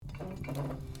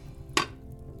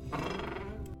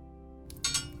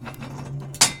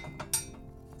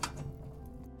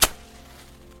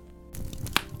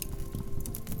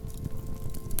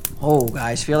Oh,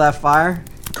 guys, feel that fire?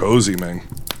 Cozy, man.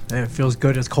 It feels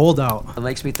good. It's cold out. It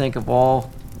makes me think of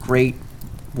all great,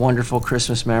 wonderful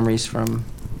Christmas memories from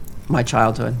my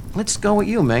childhood. Let's go with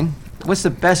you, Ming. What's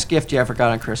the best gift you ever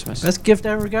got on Christmas? Best gift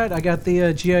I ever got? I got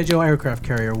the G.I. Joe aircraft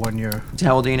carrier one year.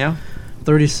 How old are you now?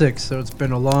 36, so it's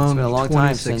been a long, It's been a long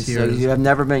time since years. you have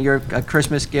never been your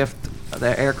Christmas gift.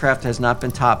 The aircraft has not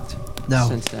been topped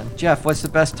since then. Jeff, what's the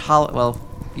best holiday? Well,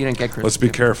 you didn't get Christmas. Let's be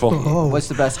gift. careful. Oh. What's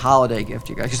the best holiday gift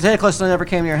you got? Because Santa Claus never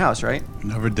came to your house, right?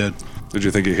 Never did. Did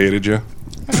you think he hated you?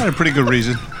 I had a pretty good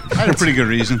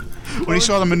reason. When he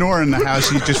saw the manure in the house,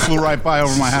 he just flew right by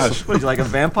over my house. What, is he like a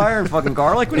vampire and fucking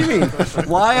garlic? What do you mean?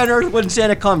 Why on earth wouldn't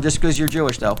Santa come just because you're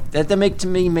Jewish, though? That to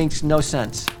me makes no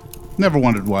sense. Never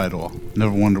wondered why at all.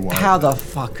 Never wondered why. How the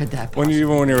fuck could that be?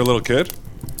 Even when you were a little kid?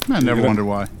 I never wondered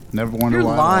why. Never wondered You're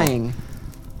why. lying.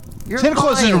 You're Santa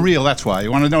Claus lying. isn't real. That's why.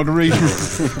 You want to know the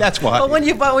reason? That's why. But when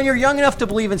you're young enough to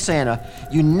believe in Santa,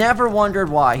 you never wondered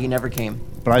why he never came.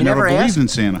 But I You never believed asked? in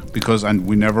Santa because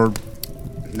we never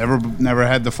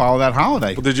had to follow that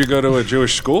holiday. Well, did you go to a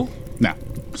Jewish school? No.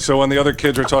 So when the other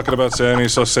kids were talking about Santa, you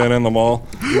saw Santa in the mall,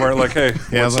 you weren't like, hey,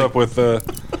 Yeah, what's like- up with...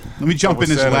 Let me jump What's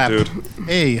in his Santa, lap. dude?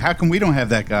 Hey, how come we don't have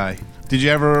that guy? Did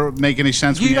you ever make any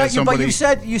sense when you had somebody? But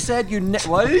you said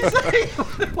what did he say?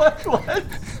 what? I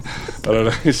don't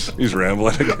know, he's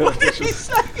rambling again. What did he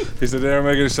say? He said, they don't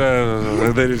make any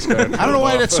sense. They just kinda I don't know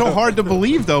why that's so hard to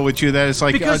believe, though, with you. That it's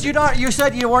like Because you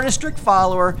said you weren't a strict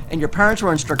follower, and your parents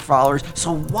weren't strict followers.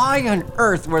 So why on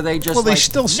earth were they just? Well, they like,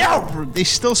 still celebrate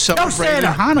Santa!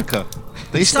 Hanukkah.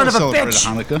 They Son still of a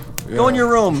celebrate bitch! Hanukkah. Go in your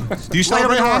room. Do you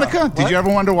celebrate Hanukkah? Did you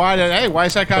ever wonder why? Why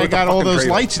is that guy got all those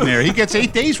lights in there? He gets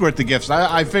 8 days worth of gifts.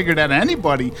 I figured that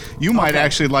anybody, you might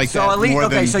actually like So that at least more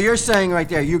than. so you're saying right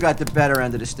there, you got the better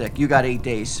end of the stick. You got 8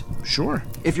 days. Sure.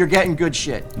 If you're getting good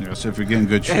shit. Yes, if you're getting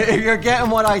good shit. If you're getting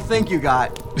what I think you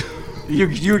got, you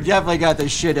definitely got the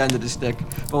shit end of the stick.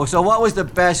 But so what was the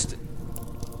best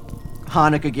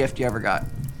Hanukkah gift you ever got?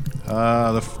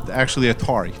 Actually,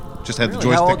 Atari. Just had Really?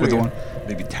 the How joystick old with the were one.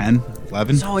 Maybe 10,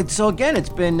 11. So again, it's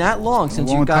been that long since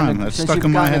long you've gotten time. That's since stuck you've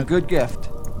in my gotten a head. good gift.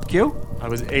 Q? I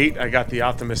was 8. I got the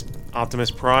Optimus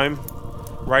Prime.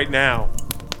 Right now,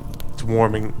 it's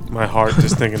warming my heart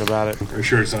just thinking about it. Are you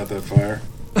sure it's not that fire?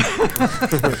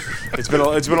 It's been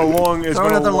a long. Throw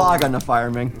another log on the fire,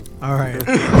 Ming. All right.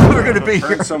 We're gonna be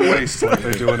here. Burn some waste like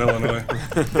they do in Illinois.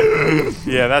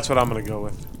 Yeah, that's what I'm gonna go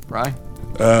with. Right?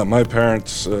 My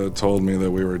parents told me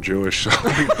that we were Jewish, so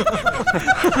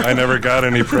I never got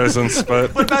any presents,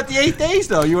 but What about the 8 days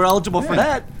though? You were eligible for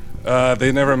that.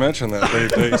 they never mentioned that.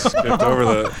 They skipped over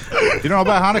that. You know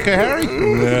about Hanukkah, Harry?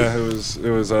 Yeah,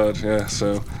 it was odd. Yeah,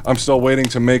 so I'm still waiting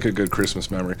to make a good Christmas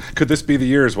memory. Could this be the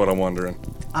year? Is what I'm wondering.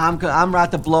 I'm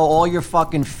about to blow all your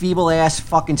fucking feeble ass,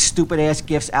 fucking stupid ass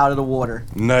gifts out of the water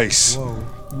Nice.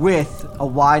 with a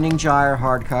Widening Gyre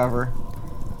hardcover,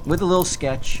 with a little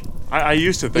sketch. I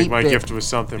used to think my 8-bit. gift was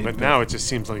something, but now it just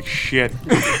seems like shit.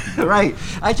 Right.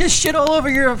 I just shit all over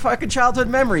your fucking childhood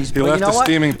memeries. He But left you know a what?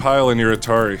 steaming pile in your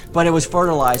Atari. But it was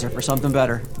fertilizer for something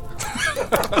better.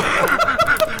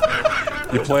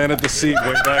 You planted the seed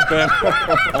way back then.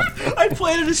 I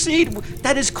planted a seed.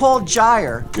 That is called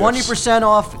Gyre. 20%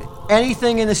 off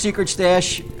anything in the secret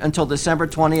stash until December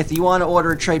 20th. You want to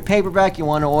order a trade paperback, you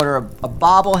want to order a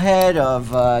bobblehead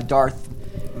of Darth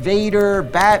Vader,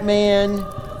 Batman.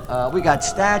 We got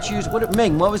statues.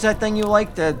 Ming, what was that thing you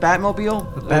liked? The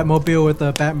Batmobile? The Batmobile with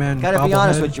the Batman. Gotta be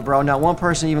honest bobblehead. with you, bro. Not one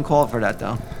person even called for that,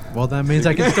 though. Well, that means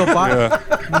I can still buy it.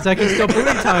 Means I can still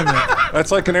booty time it.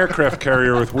 That's like an aircraft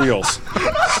carrier with wheels. So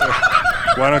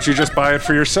why don't you just buy it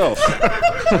for yourself?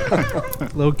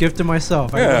 Little gift to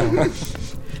myself. Yeah.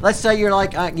 Let's say you're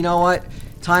like, you know what?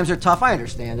 Times are tough. I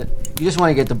understand it. You just want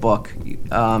to get the book. You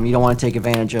don't want to take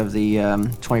advantage of the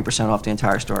 20% off the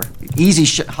entire store.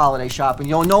 Easy holiday shopping.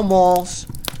 No malls.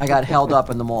 I got held up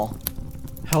in the mall.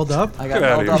 Held up? I got Get outta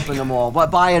held here. up in the mall. But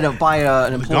by an employee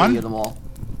gun? of the mall.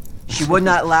 She would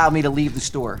not allow me to leave the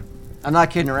store. I'm not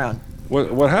kidding around.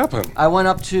 What happened? I went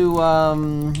up to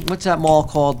what's that mall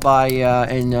called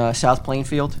in South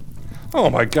Plainfield? Oh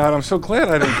my God! I'm so glad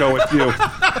I didn't go with you.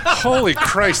 Holy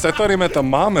Christ! I thought he meant the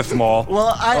Monmouth Mall. Well,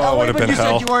 it would have when been you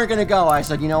hell. said you weren't going to go, I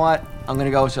said, you know what? I'm going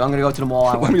to go. So I'm going to go to the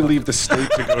mall. Let me leave the state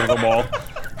to go to the mall.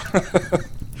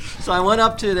 So I went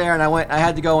up to there, and I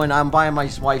had to go, and I'm buying my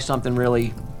wife something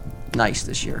really nice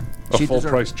this year. A She full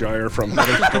deserves- price gyre from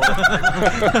another store.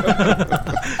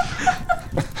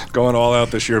 Going all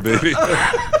out this year, baby.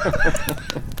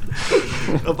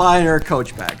 I'm buying her a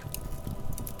Coach bag.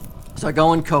 So I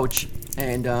go in Coach,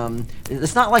 and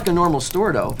it's not like a normal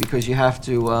store though, because you have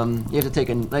to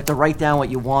write down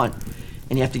what you want,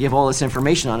 and you have to give all this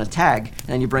information on a tag, and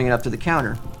then you bring it up to the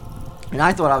counter. And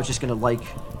I thought I was just gonna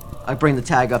I bring the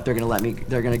tag up, they're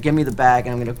gonna give me the bag,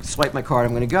 and I'm gonna swipe my card,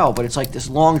 I'm gonna go. But it's like this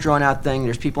long drawn out thing.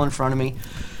 There's people in front of me.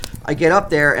 I get up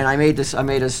there and I made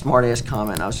a smart ass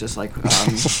comment. I was just like,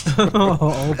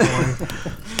 Oh boy.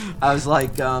 I was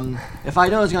like, if I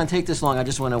know it was gonna take this long, I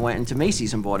just went into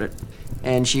Macy's and bought it.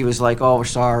 And she was like, oh, we're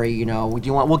sorry,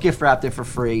 we'll gift wrap it for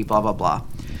free, blah blah blah.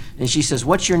 And she says,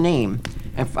 what's your name?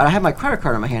 And I have my credit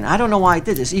card in my hand. I don't know why I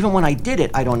did this. Even when I did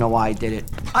it, I don't know why I did it.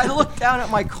 I looked down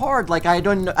at my card like I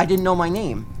didn't know my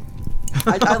name.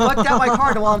 I looked at my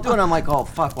card, and while I'm doing it, I'm like, oh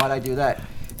fuck, why'd I do that?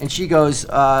 And she goes,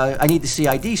 I need to see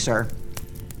ID, sir.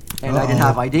 And I didn't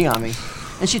have ID on me.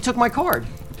 And she took my card.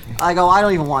 I go, I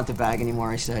don't even want the bag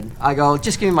anymore, I said. I go,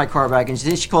 just give me my card back. And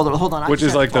she called her, hold on. Which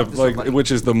is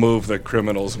which is the move that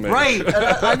criminals make. Right.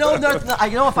 I know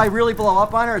if I really blow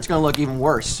up on her, it's going to look even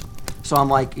worse. So I'm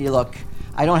like, look,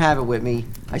 I don't have it with me.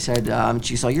 I said,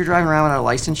 she's like, you're driving around without a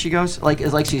license? She goes,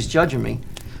 it's like she's judging me.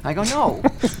 I go, no,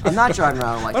 I'm not driving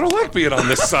around with a license. I don't like being on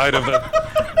this side of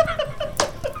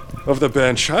the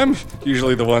bench. I'm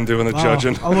usually the one doing the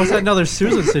judging. Almost had another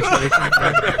Susan situation.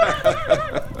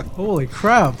 Holy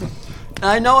crap. And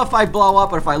I know if I blow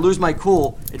up or if I lose my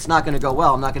cool, it's not going to go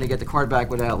well. I'm not going to get the card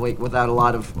back without a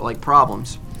lot of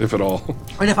problems. If at all.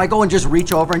 And if I go and just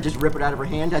reach over and just rip it out of her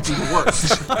hand, that's even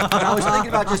worse. I was thinking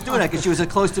about just doing that because she was as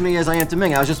close to me as I am to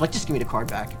Ming. I was just like, just give me the card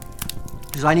back.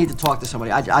 Because I need to talk to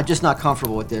somebody. I'm just not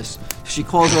comfortable with this. She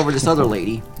calls over this other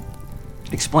lady,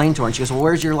 explained to her, and she goes, well,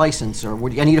 where's your license? Or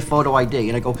I need a photo ID.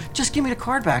 And I go, just give me the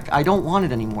card back. I don't want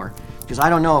it anymore. Because I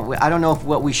don't know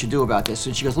what we should do about this.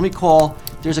 So she goes, let me call.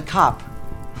 There's a cop.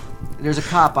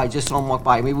 I just saw him walk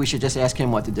by. Maybe we should just ask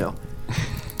him what to do.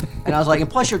 And I was like, and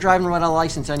plus you're driving without a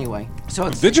license anyway. So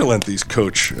it's vigilant, these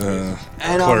Coach and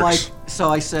clerks. I'm like, so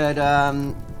I said,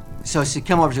 so she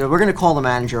come over. She goes, we're gonna call the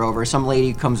manager over. Some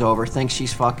lady comes over, thinks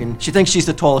she's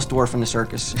the tallest dwarf in the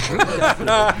circus.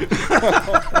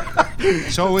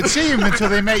 So it would seem until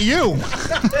they met you.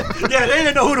 Yeah, they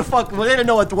didn't know who the fuck. Well, they didn't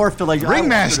know what dwarf to like.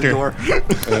 Ringmaster.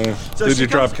 So Did you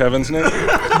drop Kevin's name?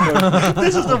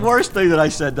 This is the worst thing that I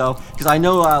said though, because I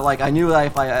knew that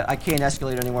if I can't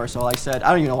escalate anymore. So I said, I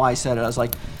don't even know why I said it. I was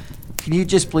like, can you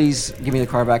just please give me the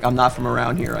car back? I'm not from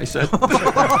around here, I said.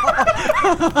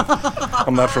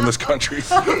 I'm not from this country.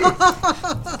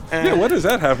 Yeah, what does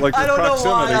that have? Like I don't proximity?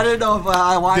 know why. I didn't know if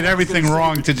I did everything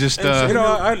wrong to just.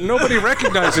 Nobody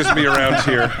recognizes me around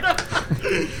here.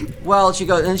 Well, she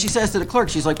goes and she says to the clerk,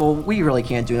 she's like, "Well, we really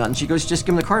can't do that." And she goes, "Just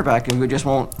give him the card back, and we just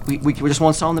won't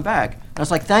sell him the bag." And I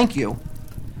was like, "Thank you."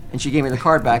 And she gave me the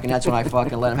card back, and that's when I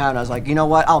fucking let him have it. And I was like, you know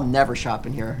what? I'll never shop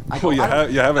in here. Well, you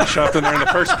haven't shopped in there in the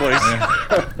first place.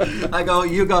 I go,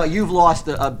 you've lost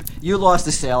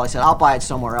the sale. I said, I'll buy it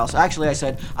somewhere else. Actually, I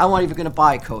said, I wasn't even going to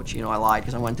buy Coach. I lied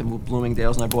because I went to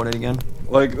Bloomingdale's and I bought it again.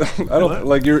 Like I don't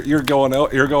like you're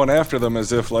going after them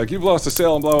as if like you've lost the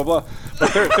sale and blah blah blah.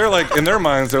 But they're like in their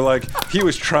minds they're like he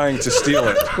was trying to steal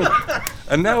it,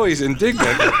 and now he's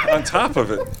indignant on top of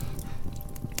it.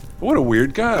 What a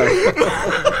weird guy.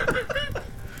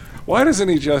 Why doesn't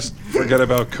he just forget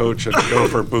about Coach and go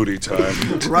for booty time?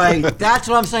 Right. That's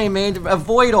what I'm saying, man.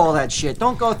 Avoid all that shit.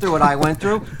 Don't go through what I went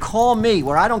through. Call me,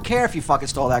 where I don't care if you fucking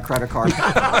stole that credit card.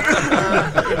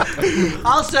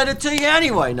 I'll send it to you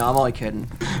anyway. No, I'm only kidding.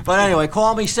 But anyway,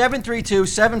 call me,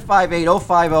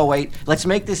 732-758-0508. Let's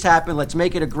make this happen. Let's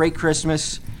make it a great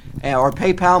Christmas. Or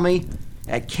PayPal me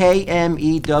at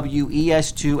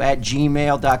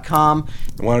kmewes2@gmail.com.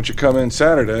 Why don't you come in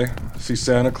Saturday, see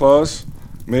Santa Claus,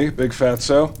 me, Big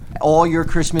Fatso. All your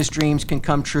Christmas dreams can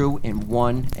come true in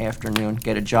one afternoon.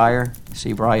 Get a gyre,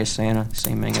 see Brian as Santa,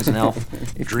 see Ming as an elf.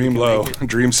 Dream low,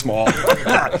 dream small.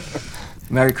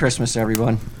 Merry Christmas,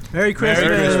 everyone. Merry Christmas.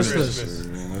 Merry Christmas.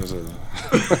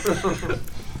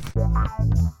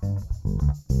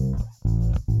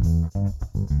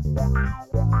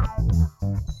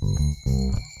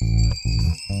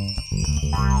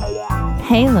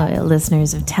 Hey, loyal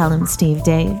listeners of Tell 'em Steve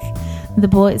Dave. The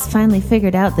boys finally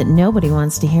figured out that nobody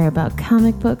wants to hear about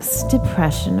comic books,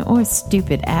 depression, or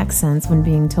stupid accents when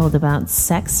being told about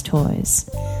sex toys.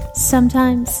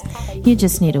 Sometimes you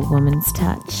just need a woman's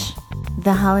touch.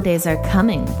 The holidays are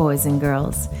coming, boys and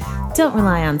girls. Don't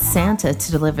rely on Santa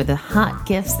to deliver the hot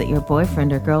gifts that your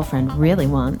boyfriend or girlfriend really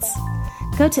wants.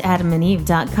 Go to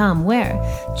adamandeve.com where,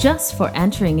 just for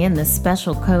entering in the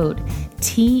special code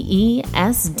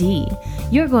TESD,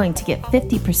 you're going to get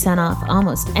 50% off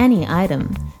almost any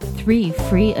item, 3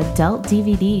 free adult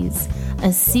DVDs,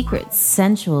 a secret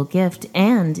sensual gift,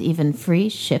 and even free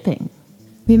shipping.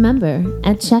 Remember,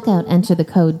 at checkout, enter the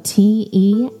code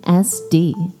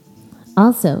TESD.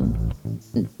 Also,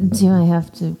 do I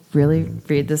have to really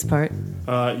read this part?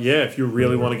 Yeah, if you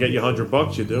really want to get your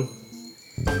 $100, you do.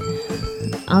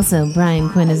 Also, Brian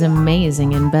Quinn is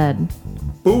amazing in bed.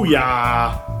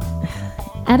 Booyah!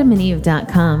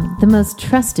 AdamandEve.com, the most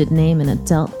trusted name in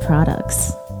adult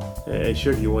products. Hey,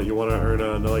 Sugar, you want to earn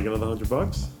another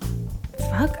 $100?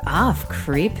 Fuck off,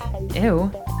 creep.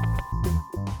 Ew.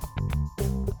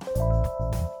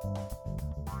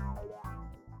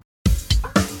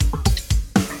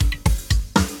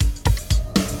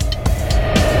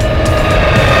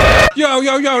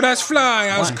 Yo, that's Fly,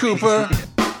 Alice Cooper.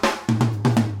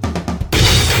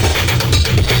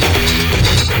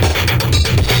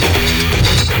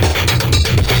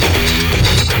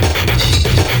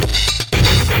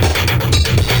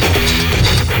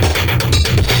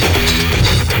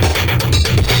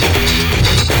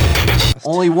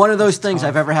 Only one of those things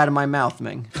I've ever had in my mouth,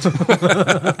 Ming.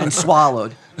 And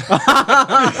swallowed.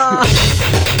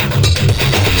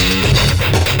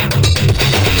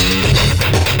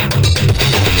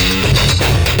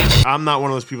 I'm not one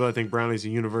of those people that think brownies are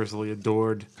universally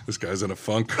adored. This guy's in a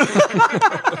funk.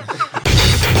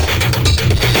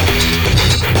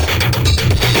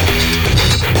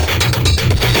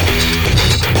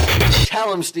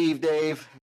 Tell him, Steve Dave.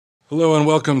 Hello and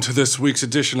welcome to this week's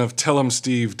edition of Tell 'em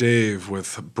Steve Dave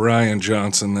with Brian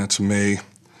Johnson, that's me.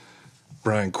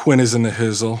 Brian Quinn is in the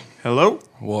hizzle. Hello?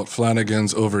 Walt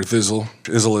Flanagan's over thizzle.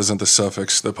 Izzle isn't the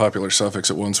suffix, the popular suffix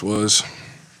it once was.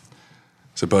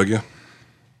 Does it bug you?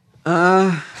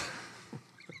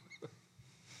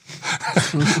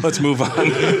 Let's move on. I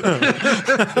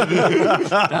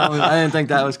didn't think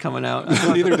that was coming out.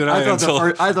 Neither did I until...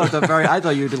 I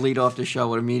thought you'd lead off the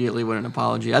show immediately with an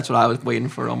apology. That's what I was waiting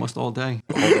for almost all day.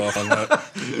 Hold off on that.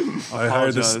 I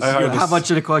hired this. How much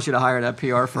did it cost you to hire that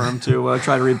PR firm to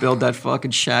try to rebuild that fucking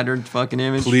shattered fucking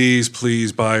image?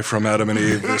 Please buy from Adam and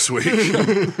Eve this week.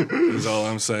 Is all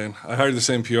I'm saying. I hired the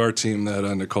same PR team that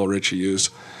Nicole Richie used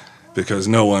because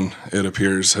no one, it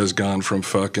appears, has gone from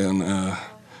fucking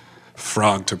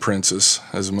frog to princess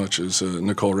as much as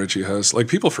Nicole Richie has. Like,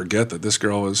 people forget that this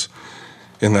girl was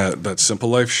in that Simple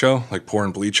Life show, like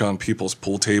pouring bleach on people's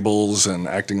pool tables and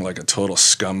acting like a total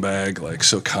scumbag, like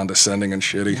so condescending and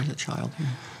shitty. There's a child here.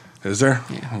 Is there?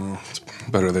 Yeah. Well, it's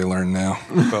better they learn now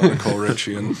about Nicole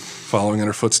Richie and following in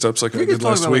her footsteps like I did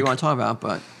last Talk about what week. you want to talk about,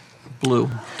 but Blue.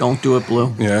 Don't do it,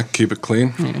 Blue. Yeah, keep it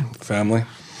clean. Yeah. Family.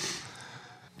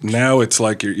 Now it's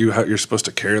like you're supposed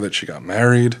to care that she got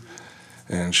married.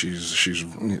 And she's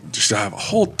just to have a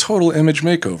whole total image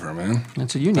makeover, man.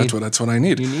 That's what you need. That's what I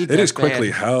need. You need it is that quickly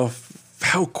bad.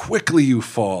 how quickly you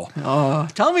fall. Oh,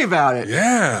 tell me about it.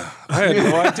 Yeah, I had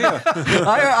no idea.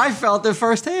 I felt it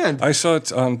firsthand. I saw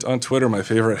it on Twitter. My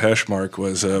favorite hash mark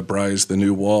was Bry's the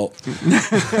new Walt.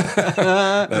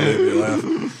 That made me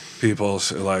laugh. People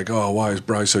say like, "Oh, why is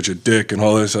Bry such a dick?" and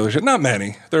all this other shit. Not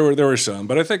many. There were some,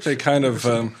 but I think they kind of.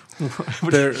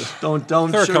 There are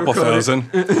a couple thousand.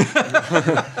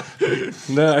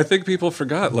 No, I think people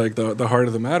forgot. Like the heart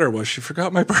of the matter was she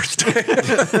forgot my birthday.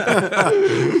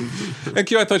 And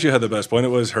Q, I thought you had the best point. It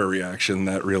was her reaction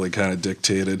that really kind of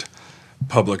dictated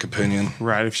public opinion.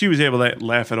 Right. If she was able to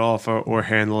laugh it off or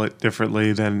handle it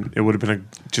differently, then it would have been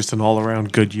just an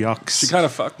all-around good yucks. She kind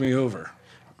of fucked me over.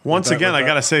 Once again, I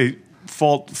gotta say,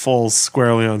 fault falls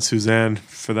squarely on Suzanne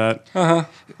for that.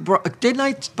 Bro, didn't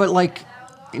I? But like,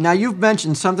 now you've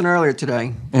mentioned something earlier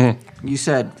today. Mm-hmm. You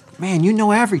said, "Man, you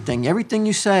know everything. Everything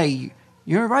you say,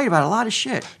 you're right about a lot of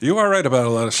shit." You are right about a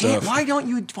lot of stuff. Why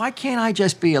can't I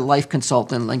just be a life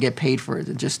consultant and get paid for it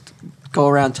and just go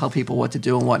around and tell people what to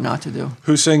do and what not to do?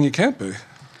 Who's saying you can't be?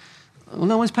 Well,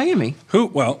 no one's paying me. Who?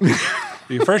 Well,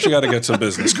 first you got to get some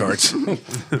business cards.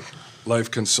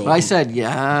 Life consultant. But I said,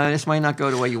 yeah, this might not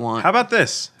go the way you want. How about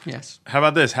this? Yes. How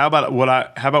about this? How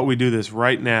about we do this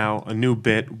right now? A new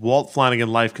bit. Walt Flanagan,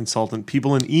 life consultant.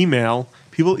 People email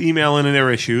in their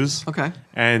issues. Okay.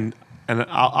 And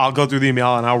I'll go through the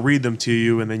email and I'll read them to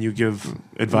you, and then you give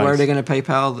advice. Where are they going to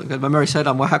PayPal? Remember, I said,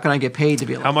 how can I get paid to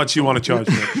be? How much you want to charge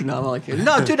me? No, I'm like,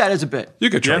 no, do that as a bit.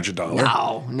 You could charge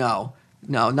 $1.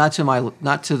 No, not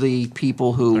to the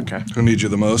people who. Okay. Who need you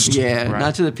the most? Yeah, Right.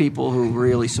 not to the people who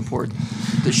really support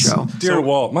the show. Dear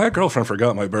Walt, my girlfriend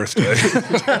forgot my birthday.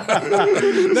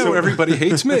 Now everybody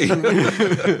hates me.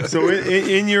 So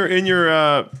in your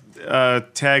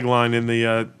tagline in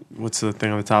the what's the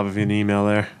thing on the top of your email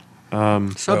there?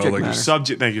 Subject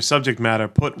matter. Thank you. Subject matter.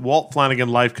 Put Walt Flanagan,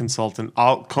 life consultant.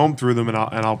 I'll comb through them and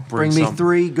I'll bring me some.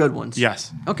 3 good ones.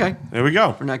 Yes. Okay. There we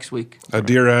go. For next week. A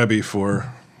Dear Abby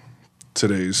for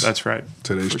today's. That's right.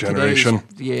 Today's For generation.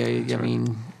 I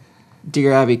mean,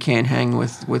 Dear Abby can't hang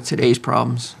with today's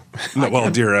problems. No, well,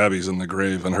 dear Abby's in the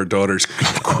grave, and her daughter's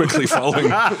quickly following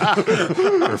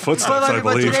her footsteps, I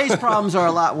But believe. today's problems are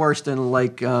a lot worse than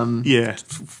like Yeah.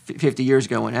 50 years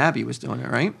ago when Abby was doing it,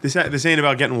 right? This ain't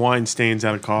about getting wine stains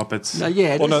out of carpets.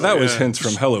 Yeah. Well, no, that was Yeah. hints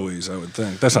from Heloise, I would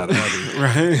think. That's not Abby.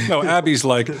 Right. No, Abby's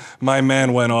like, my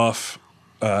man went off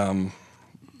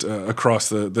across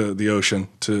the ocean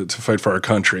to fight for our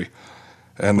country.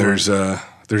 And there's a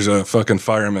fucking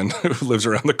fireman who lives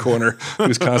around the corner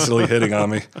who's constantly hitting on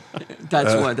me.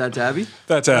 That's what? That's Abby?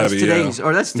 That's Abby, today's, yeah.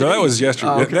 or that's No, that today's. was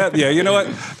yesterday. Oh, okay. Yeah, you know what?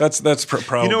 That's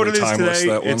probably You know what it is timeless,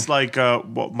 today? that one. It's like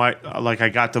I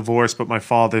got divorced, but my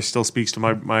father still speaks to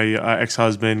my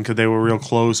ex-husband because they were real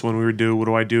close when we were due. What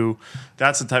do I do?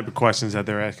 That's the type of questions that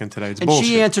they're asking today. It's And bullshit.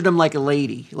 she answered him like a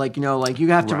lady. Like, like you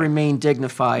have to Right. remain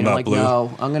dignified. Not Like, blue.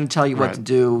 no, I'm going to tell you what Right. to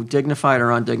do, dignified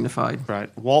or undignified. Right.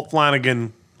 Walt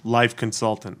Flanagan, life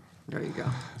consultant. There you go.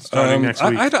 Starting next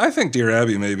week. I think Dear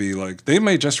Abby may be like, they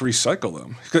may just recycle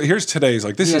them. Here's today's,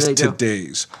 like, this Yeah, is they do.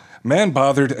 today's. Man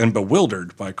bothered and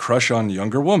bewildered by crush on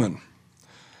younger woman.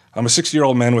 I'm a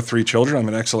 60-year-old man with 3 children. I'm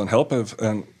in excellent health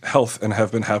and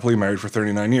have been happily married for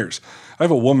 39 years. I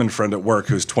have a woman friend at work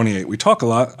who's 28. We talk a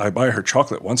lot. I buy her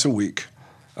chocolate once a week.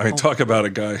 I mean, talk about a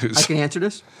guy who's... I can answer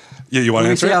this? Yeah, you want Let to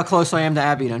me answer see it? how close I am to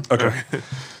Abby then. Okay.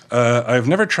 I've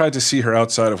never tried to see her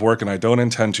outside of work, and I don't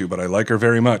intend to, but I like her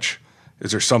very much.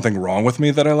 Is there something wrong with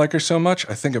me that I like her so much?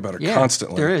 I think about her Yeah,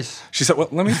 constantly. there is. She said, well,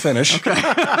 let me finish.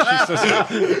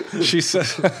 She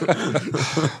says,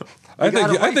 I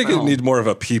got a think wife at it home. needs more of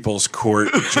a people's court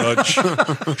judge,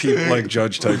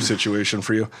 judge type situation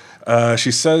for you.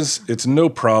 She says it's no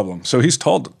problem. So he's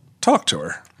talk to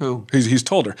her. Who? He's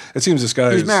told her. It seems this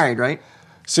guy He's is married, right?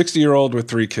 60-year-old with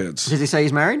 3 kids. Does he say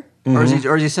he's married? Mm-hmm.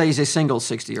 Or does he say he's a single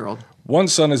 60-year-old? One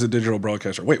son is a digital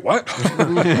broadcaster. Wait, what?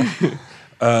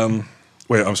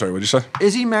 Wait, I'm sorry. What did you say?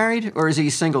 Is he married or is he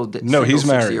single? No, he's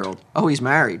married. 60-year-old? Oh, he's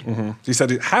married. He said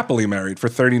he's happily married for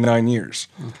 39 years.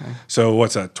 Okay. So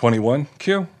what's that, 21,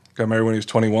 Q? Got married when he was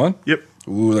 21? Yep.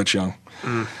 Ooh, that's young.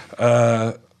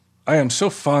 I am so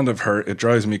fond of her, it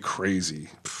drives me crazy.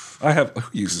 Who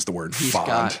uses the word He's fond?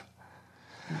 got-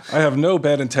 I have no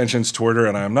bad intentions toward her,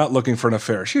 and I am not looking for an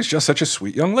affair. She's just such a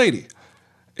sweet young lady.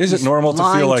 Is it normal to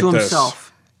Lying feel like to this?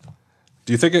 himself.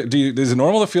 Do you think is it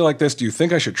normal to feel like this? Do you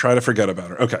think I should try to forget about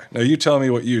her? Okay, now you tell me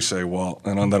what you say, Walt,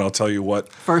 and then I'll tell you what.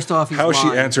 First off, he's how she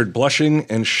lying. answered, blushing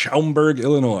in Schaumburg,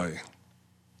 Illinois.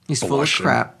 He's full of Blushing.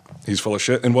 crap. He's full of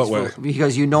shit. In what way?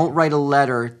 Because you don't write a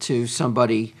letter to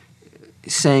somebody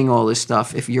saying all this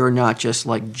stuff if you're not just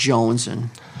like jonesing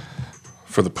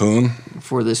For the poon.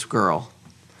 for this girl.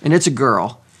 And it's a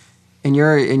girl. And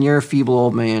you're a feeble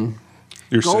old man.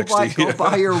 You're Go 60.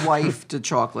 buy your wife the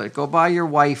chocolate. Go buy your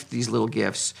wife these little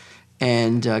gifts.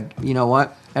 And you know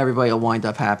what? Everybody will wind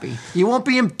up happy. You won't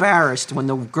be embarrassed when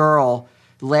the girl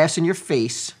laughs in your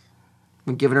face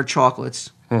when giving her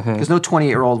chocolates. Because no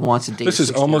 28-year-old wants to date This a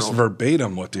is almost 60-year-old.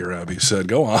 verbatim what Dear Abby said.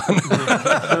 Go on.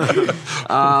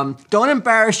 Don't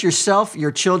embarrass yourself,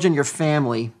 your children, your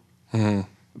family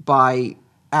by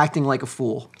acting like a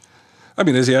fool. I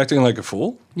mean, is he acting like a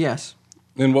fool? Yes.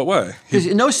 In what way? Because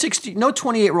no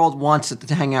 28-year-old wants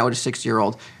to hang out with a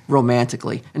 60-year-old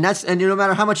romantically, and no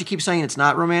matter how much you keep saying it's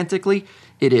not romantically,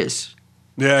 it is.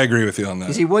 Yeah, I agree with you on that.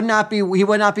 Because he would not be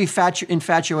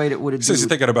infatuated with a dude. Says he's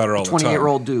thinking about her all the time.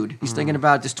 28-year-old dude. He's thinking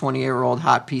about this 28-year-old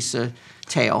hot piece of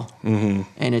tail, and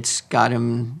it's got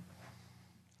him.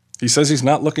 He says he's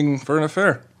not looking for an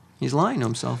affair He's lying to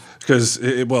himself. because,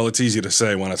 it's easy to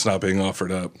say when it's not being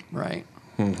offered up. Right.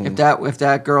 If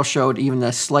that girl showed even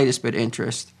the slightest bit of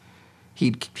interest,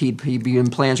 he'd be in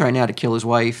plans right now to kill his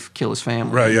wife, kill his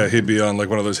family. Right? Yeah, he'd be on like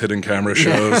one of those hidden camera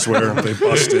shows where they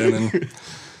bust in.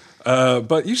 And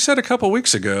but you said a couple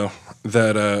weeks ago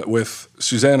that with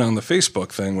Susanna on the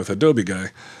Facebook thing with Adobe guy,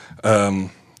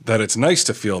 that it's nice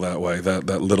to feel that way.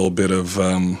 That little bit of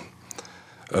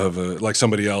like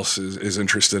somebody else is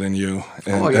interested in you.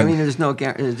 And, I mean, there's no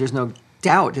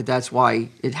doubt that that's why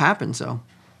it happened. So,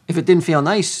 if it didn't feel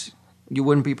nice, you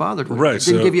wouldn't be bothered with Right, it. If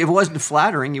so- it wasn't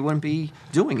flattering, you wouldn't be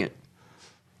doing it.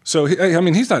 so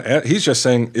he's not. He's just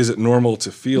saying, is it normal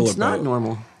to feel It's about? not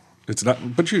normal. It's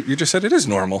not. But you just said it is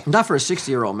normal. Not for a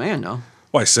 60-year-old man, no.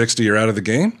 Why 60? You're out of the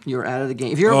game. You're out of the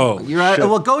game. If you're, Oh, you're out. shit.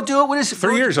 Well, go do it when it's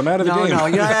 3 years, I'm out of the game. No,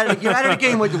 you're out of the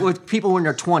game with people in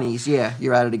their 20s. Yeah,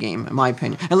 you're out of the game, in my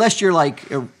opinion. Unless you're like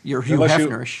you're Hugh Unless you-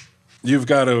 Hefnerish. You've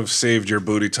got to have saved your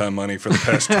booty time money for the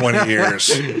past 20 years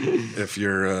if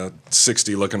you're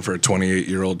 60 looking for a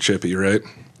 28-year-old chippy, right?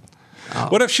 Oh.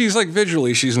 What if she's like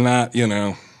visually, she's not,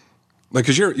 like,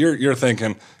 because you're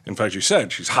thinking, in fact, you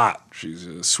said she's hot, she's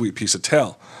a sweet piece of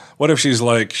tail. What if she's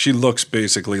like, she looks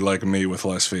basically like me with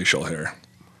less facial hair?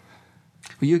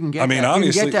 Well, you can get. I mean, that. You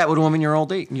obviously- can get that with a woman your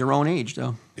own age,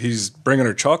 though. He's bringing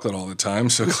her chocolate all the time,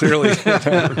 so clearly.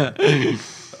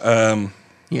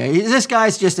 Yeah, this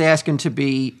guy's just asking to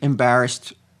be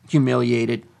embarrassed,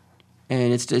 humiliated,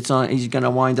 and it's on. He's going to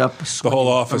wind up. The whole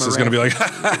office is going to be like,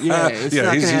 yeah, it's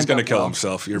not he's going to kill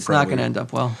himself. It's not going to end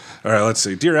up well. All right, let's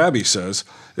see. Dear Abby says,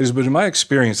 it has been my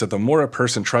experience that the more a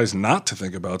person tries not to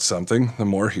think about something, the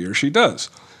more he or she does.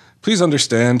 Please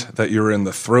understand that you're in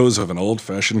the throes of an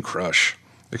old-fashioned crush.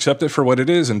 Accept it for what it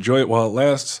is. Enjoy it while it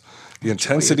lasts. The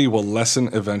intensity will lessen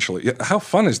eventually. Yeah, how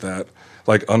fun is that?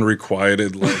 Like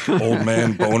unrequited, like old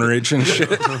man bonerage and shit.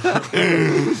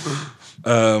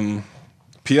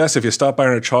 P.S. If you stop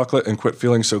buying her chocolate and quit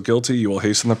feeling so guilty, you will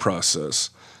hasten the process.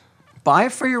 Buy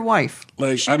it for your wife.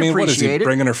 Like, She'd I mean, what is he appreciate it.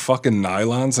 bringing her fucking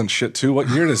nylons and shit too? What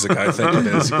year does the guy think it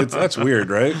is? That's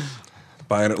weird, right?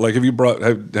 Buying it. Like, have you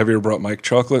ever brought Mike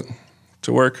chocolate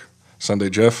to work? Sunday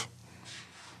Jeff?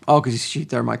 Oh, because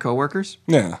they're my coworkers?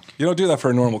 Yeah. You don't do that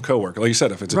for a normal coworker. Like you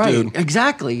said, if it's a Right, dude.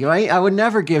 exactly, right? I would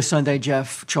never give Sunday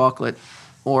Jeff chocolate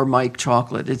or Mike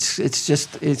chocolate.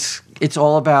 It's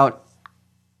all about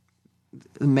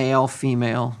male,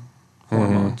 female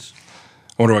hormones.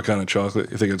 I wonder what kind of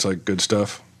chocolate. You think it's like good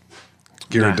stuff?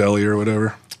 Ghirardelli or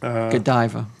whatever?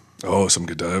 Godiva. Oh, some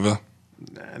Godiva.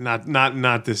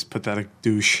 Not this pathetic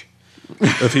douche.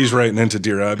 If he's writing into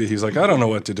Dear Abby, he's like, I don't know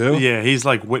what to do. Yeah, he's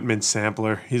like Whitman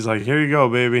Sampler. He's like, here you go,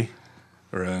 baby.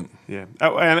 Right. Yeah.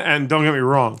 Oh, and don't get me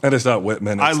wrong. And it's not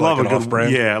Whitman. It's I love like a an good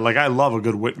off-brand. Yeah, like I love a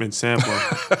good Whitman Sampler.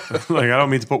 Like I don't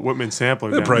mean to put Whitman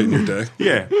Sampler down. Brighten your day.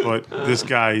 Yeah, but this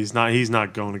guy he's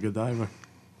not going to Godiva.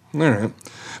 All right.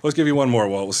 Let's give you one more,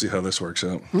 Walt. We'll see how this works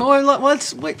out. No,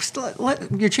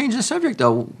 you're changing the subject,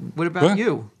 though. What about What?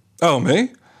 you? Oh,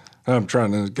 me? I'm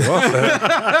trying to get off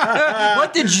that.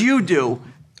 What did you do?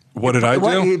 What did I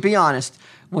do? Be honest.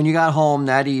 When you got home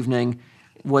that evening,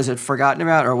 was it forgotten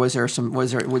about, or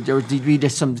did we do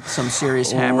some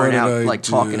serious hammering What out, did I like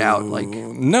talk it out, do? like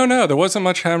No, there wasn't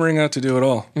much hammering out to do at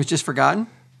all. it was just forgotten?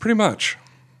 Pretty much.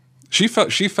 She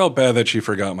felt bad that she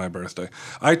forgot my birthday.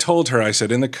 I told her, I said,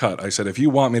 in the cut, I said, if you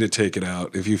want me to take it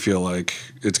out, if you feel like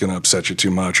it's going to upset you too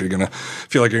much, or you're going to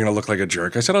feel like you're going to look like a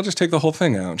jerk, I said, I'll just take the whole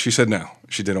thing out. And she said no.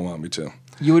 She didn't want me to.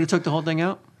 You would have took the whole thing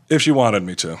out? If she wanted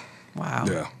me to. Wow.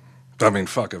 Yeah. I mean,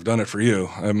 fuck, I've done it for you.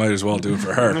 I might as well do it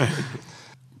for her.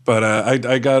 But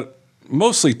I got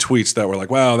mostly tweets that were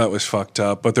like, wow, that was fucked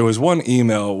up. But there was one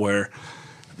email where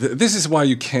this is why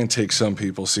you can't take some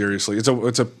people seriously.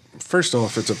 First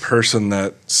off, it's a person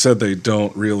that said they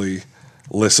don't really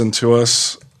listen to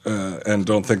us and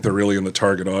don't think they're really in the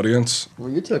target audience. Well,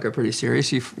 you took her pretty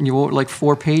serious. You wrote like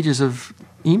 4 pages of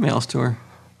emails to her.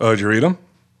 Oh, did you read them?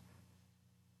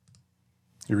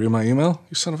 You read my email?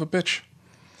 You son of a bitch.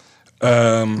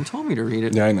 You told me to read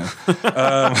it. Yeah, I know.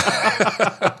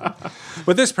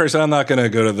 But this person, I'm not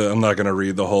going to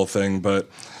read the whole thing, but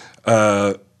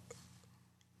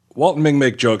Walt and Ming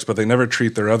make jokes, but they never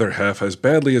treat their other half as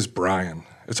badly as Brian.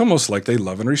 It's almost like they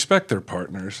love and respect their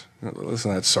partners.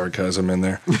 Listen to that sarcasm in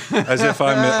there. As if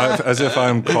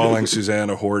I'm calling Suzanne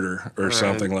a hoarder or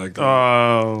something like that.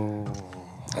 Oh,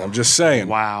 I'm just saying.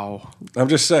 wow. I'm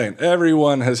just saying.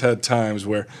 Everyone has had times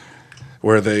where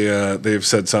they've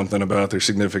said something about their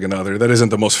significant other that isn't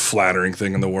the most flattering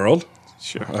thing in the world.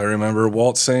 Sure. I remember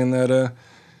Walt saying that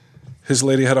his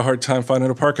lady had a hard time finding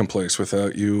a parking place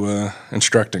without you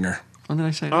instructing her. When did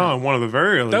I say that? Oh, one of the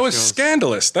very early That was shows.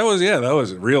 scandalous. That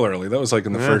was real early. That was like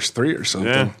in the first 3 or something.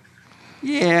 Yeah.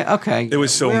 Yeah, okay. It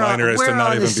was so minor as to not even be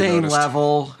We're on the same noticed.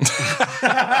 level.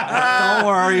 Don't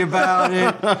worry about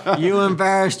it. You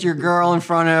embarrassed your girl in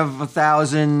front of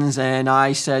thousands, and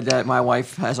I said that my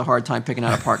wife has a hard time picking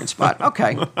out a parking spot.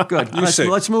 Okay, good. see.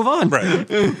 Let's move on. Right.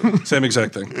 Same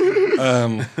exact thing.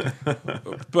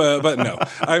 But no.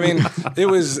 I mean, it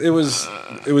was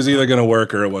either going to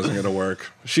work or it wasn't going to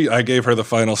work. I gave her the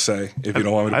final say. If you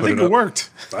don't want me to I put think it it up. worked.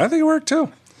 I think it worked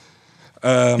too.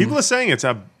 People are saying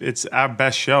it's our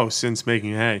best show since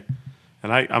Making Hay,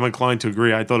 and I'm inclined to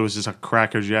agree. I thought it was just a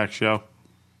crackerjack show.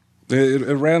 It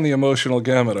ran the emotional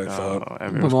gamut, I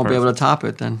thought. We won't be able to top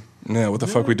it then. Yeah, what the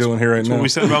fuck we doing here right now? We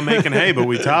said about Making Hay, but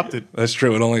we topped it. That's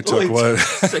true. It only took what?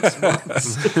 6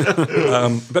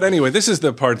 months. But anyway, this is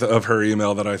the part of her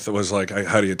email that I thought was like,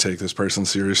 how do you take this person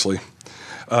seriously?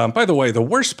 By the way, the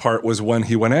worst part was when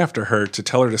he went after her to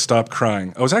tell her to stop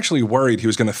crying. I was actually worried he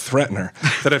was going to threaten her,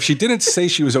 that if she didn't say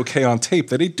she was okay on tape,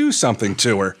 that he'd do something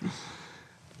to her.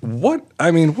 What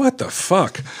the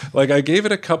fuck? Like, I gave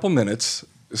it a couple minutes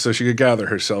so she could gather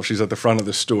herself. She's at the front of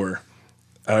the store.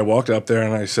 And I walked up there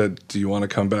and I said, "Do you want to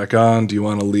come back on? Do you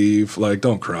want to leave? Like,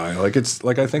 don't cry. Like, it's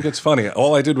like I think it's funny."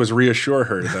 All I did was reassure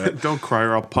her that Don't cry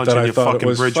or I'll punch that in I your thought it fucking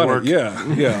was bridge funny. work.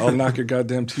 Yeah, I'll knock your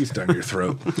goddamn teeth down your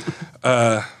throat.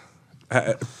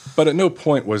 But at no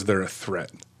point was there a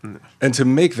threat. And to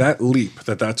make that leap,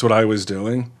 that's what I was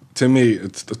doing, to me,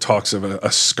 it talks of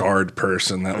a scarred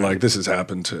person that, like, this has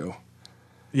happened to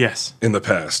Yes. in the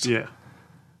past. Yeah.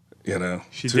 You know?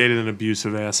 She dated an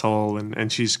abusive asshole,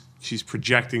 and she's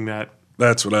projecting that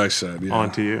That's what I said. Yeah.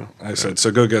 onto you. I said, so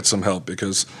go get some help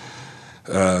because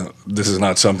this is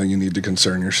not something you need to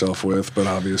concern yourself with. But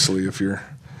obviously, if you're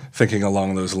thinking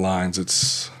along those lines,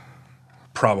 it's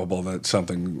probable that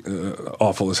something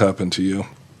awful has happened to you.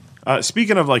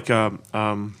 Speaking of like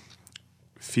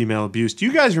female abuse, do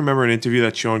you guys remember an interview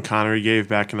that Sean Connery gave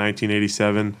back in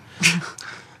 1987?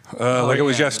 It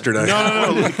was yesterday.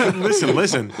 No.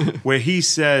 Listen. Where he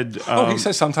said, he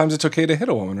says sometimes it's okay to hit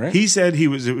a woman, right? he said it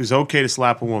was okay to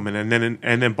slap a woman, and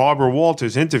then Barbara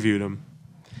Walters interviewed him,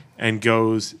 and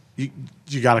goes,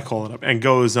 you got to call it up, and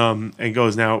goes now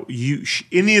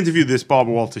in the interview, this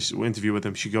Barbara Walters interview with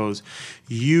him, she goes,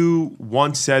 you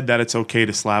once said that it's okay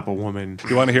to slap a woman.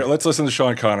 You want to hear? Let's listen to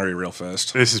Sean Connery real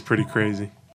fast. This is pretty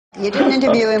crazy. You did an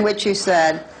interview in which you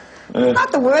said, it's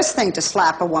not the worst thing to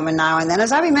slap a woman now and then.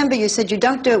 As I remember, you said you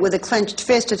don't do it with a clenched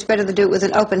fist, it's better to do it with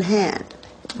an open hand.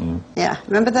 Yeah,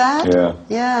 remember that? Yeah.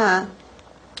 Yeah.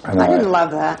 And I didn't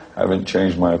love that. I haven't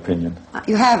changed my opinion.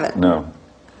 You haven't? No,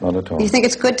 not at all. You think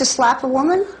it's good to slap a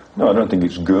woman? No, I don't think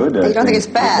it's good. You don't think it's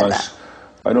bad?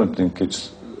 I don't think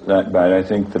it's that bad. I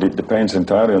think that it depends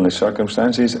entirely on the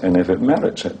circumstances and if it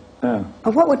merits it. Yeah.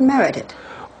 What would merit it?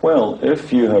 Well,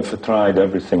 if you have tried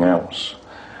everything else,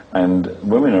 and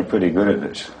women are pretty good at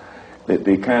this,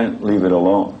 they can't leave it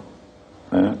alone.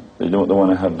 They don't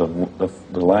want to have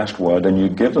the last word, and you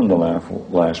give them the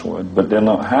last word, but they're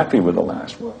not happy with the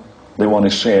last word. They want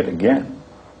to say it again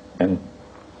and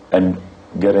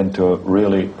get into a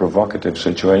really provocative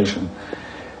situation.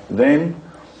 Then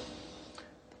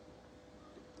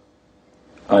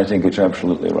I think it's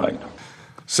absolutely right.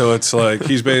 So it's like,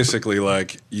 he's basically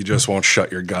like, you just won't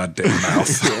shut your goddamn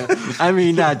mouth. Yeah. I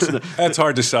mean, that's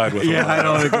hard to side with. Yeah, I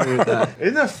don't agree with that.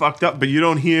 Isn't that fucked up? But you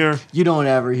don't hear. You don't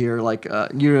ever hear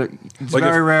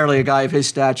very rarely a guy of his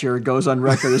stature goes on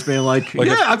record as being like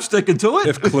I'm sticking to it.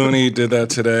 If Clooney did that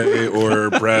today or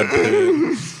Brad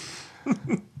Pitt.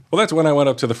 Well, that's when I went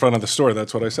up to the front of the store.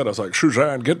 That's what I said. I was like,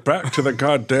 Suzanne, get back to the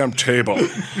goddamn table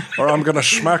or I'm going to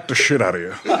smack the shit out of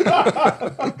you.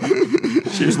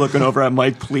 She's looking over at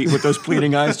Mike Pleat with those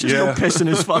pleading eyes, just go piss in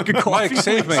his fucking coffee. Mike,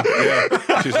 save me.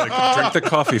 Yeah. She's like, drink the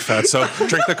coffee, fatso.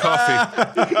 Drink the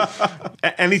coffee.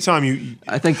 Anytime you...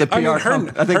 I think the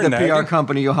PR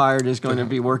company you hired is going to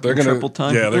be working triple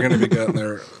time. Yeah, they're going to be getting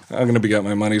I'm going to be getting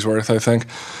my money's worth, I think.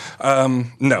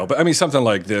 No, but I mean something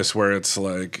like this where it's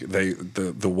like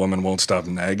the woman won't stop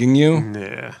nagging you.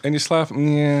 Yeah. And you slap.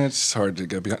 Yeah, it's hard to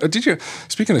get behind.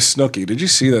 Speaking of Snooki, did you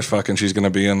see that fucking she's going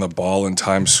to be in the ball in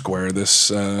Times Square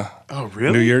this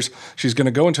really? New Year's? She's going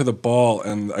to go into the ball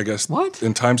and I guess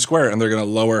in Times Square and they're going to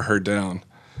lower her down.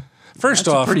 First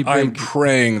off, I'm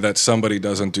praying that somebody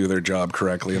doesn't do their job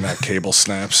correctly and that cable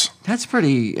snaps. That's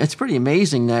pretty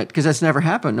amazing because that's never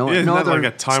happened. No other,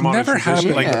 like a time on never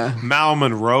happened. Like Mal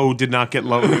Monroe did not get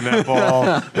lowered in that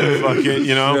ball. Fuck it,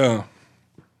 you know? Yeah.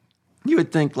 You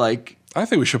would think I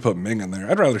think we should put Ming in there.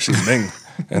 I'd rather see Ming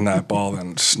in that ball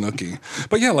than Snooki.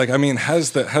 But yeah,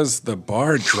 has the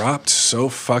bar dropped so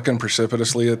fucking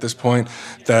precipitously at this point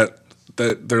that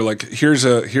they're like, here's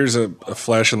a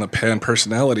flash in the pan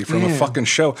personality from a fucking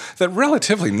show that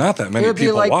relatively not that many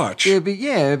people watch. It'd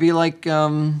be like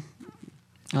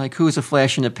who's a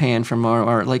flash in the pan from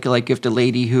our like if the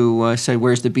lady who said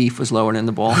where's the beef was lowered in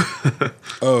the ball.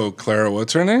 Oh, Clara,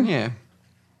 what's her name? Yeah.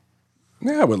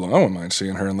 Yeah, I wouldn't mind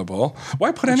seeing her in the ball.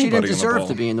 Why put anybody in the ball? She didn't deserve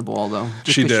to be in the ball, though.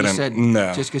 She didn't.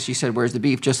 No. Just because she said, where's the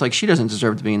beef? Just like she doesn't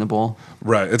deserve to be in the ball.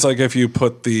 Right. It's like if you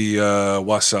put the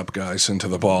What's Up guys into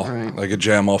the ball. Right. Like you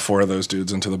jam all four of those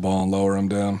dudes into the ball and lower them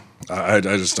down. I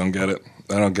just don't get it.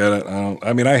 I don't get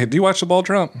it. Do you watch the ball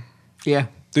drop? Yeah.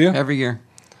 Do you? Every year.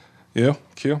 You?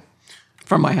 Q?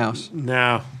 From my house.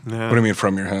 No. What do you mean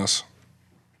from your house?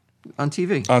 On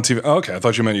TV. On TV. Oh, okay. I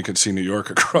thought you meant you could see New York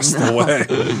across the way.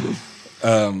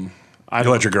 You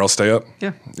let your girls stay up?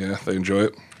 Yeah. Yeah, they enjoy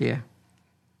it? Yeah.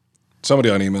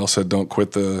 Somebody on email said don't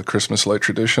quit the Christmas light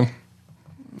tradition.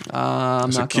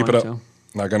 I'm not keep going it up.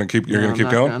 to. Not going to keep. You're going to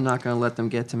keep going? I'm not going to let them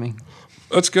get to me.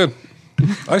 That's good.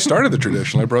 I started the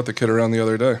tradition. I brought the kid around the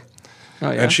other day.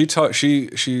 Oh, yeah? And she's like,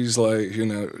 she's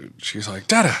like,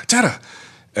 Dada.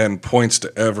 and points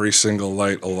to every single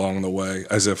light along the way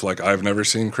as if like I've never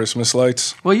seen Christmas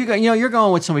lights. Well, you're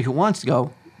going with somebody who wants to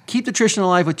go. Keep the tradition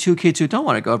alive with 2 kids who don't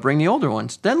want to go. Bring the older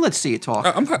ones. Then let's see it talk.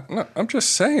 I'm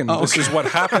just saying. This is what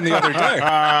happened the other day.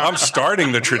 I'm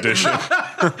starting the tradition.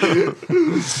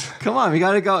 Come on, we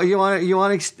got to go. You want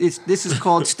to. This is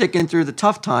called sticking through the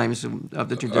tough times of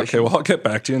the tradition. Okay, well, I'll get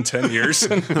back to you in 10 years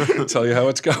and tell you how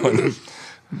it's going.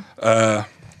 But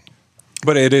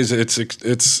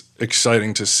it's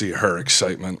exciting to see her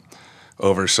excitement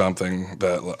over something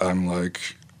that I'm like.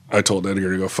 I told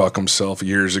Edgar to go fuck himself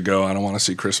years ago. I don't want to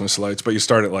see Christmas lights, but you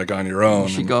start it like on your own. You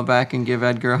should go back and give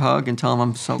Edgar a hug and tell him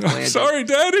I'm so glad. Sorry,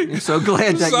 Daddy. I'm so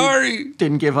glad that you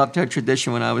didn't give up that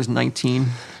tradition when I was 19.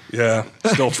 Yeah,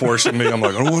 still forcing me. I'm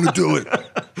like, I don't want to do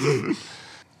it.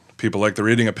 People like the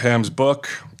reading of Pam's book,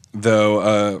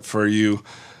 though. For you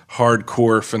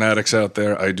hardcore fanatics out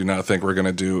there, I do not think we're going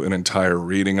to do an entire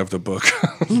reading of the book.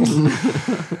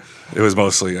 It was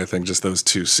mostly, I think, just those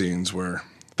 2 scenes where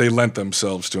they lent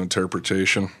themselves to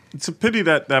interpretation. It's a pity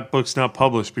that that book's not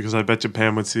published because I bet you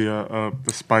Pam would see a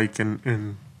spike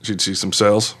in. She'd see some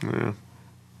sales. Yeah.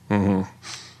 Mm-hmm.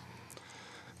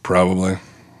 Probably.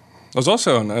 There's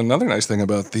also another nice thing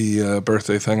about the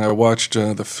birthday thing. I watched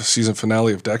the season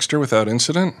finale of Dexter without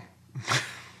incident.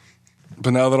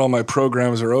 But now that all my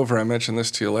programs are over, I mentioned this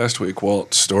to you last week,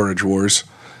 Walt, Storage Wars.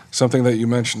 Something that you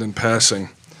mentioned in passing.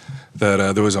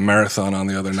 That there was a marathon on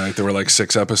the other night. There were like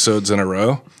 6 episodes in a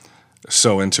row.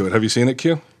 So into it. Have you seen it,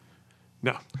 Q?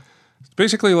 No. It's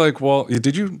basically like, well,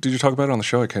 did you talk about it on the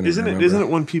show? I can't even remember. Isn't it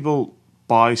when people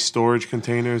buy storage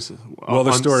containers? Well,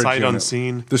 the storage sight unit.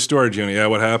 unseen. The storage unit. Yeah,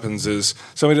 what happens is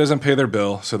somebody doesn't pay their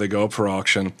bill, so they go up for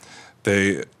auction.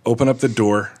 They open up the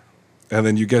door, and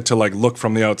then you get to like look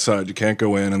from the outside. You can't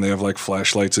go in, and they have like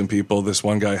flashlights and people. This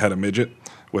one guy had a midget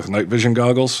with night vision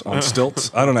goggles on stilts.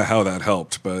 I don't know how that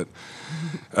helped, but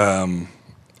and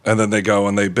then they go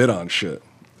and they bid on shit.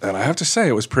 And I have to say,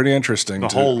 it was pretty interesting. The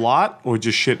whole lot, or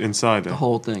just shit inside it? The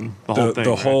whole thing. The whole thing.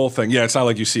 The whole thing. Yeah, it's not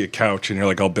like you see a couch and you're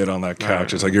like, I'll bid on that couch.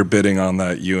 Right. It's like you're bidding on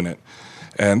that unit.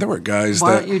 And there were guys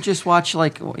Why don't you just watch,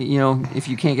 like, if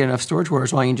you can't get enough Storage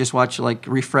Wars, why don't you just watch, like,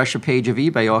 refresh a page of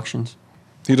eBay auctions?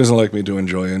 He doesn't like me to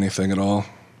enjoy anything at all.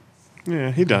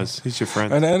 Yeah, he does. He's your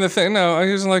friend. And the thing, no,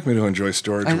 he doesn't like me to enjoy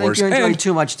Storage Wars. I think you're enjoying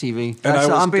too much TV.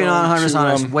 I'm being 100%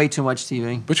 honest. Way too much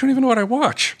TV. But you don't even know what I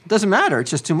watch. Doesn't matter. It's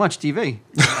just too much TV.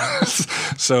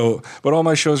 So, but all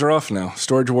my shows are off now.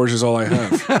 Storage Wars is all I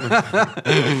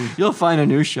have. You'll find a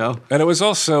new show. And it was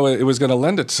going to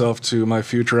lend itself to my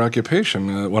future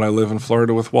occupation when I live in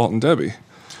Florida with Walt and Debbie.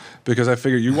 Because I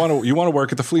figured you want to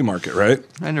work at the flea market, right?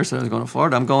 I never said I was going to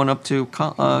Florida. I'm going up to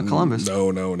Columbus.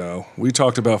 No. We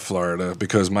talked about Florida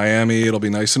because Miami, it'll be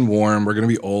nice and warm. We're going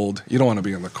to be old. You don't want to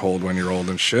be in the cold when you're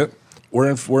old and shit. We're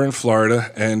in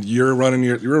Florida, and you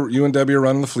and Debbie are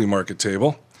running the flea market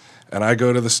table, and I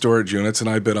go to the storage units and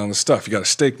I bid on the stuff. You got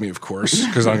to stake me, of course,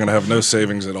 because I'm going to have no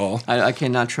savings at all. I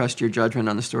cannot trust your judgment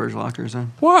on the storage lockers. Huh?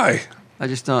 Why? I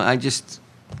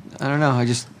don't know.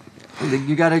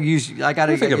 You got to use. I got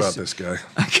to think about this guy.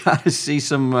 I got to see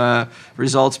some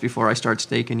results before I start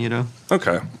staking.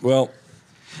 Okay. Well,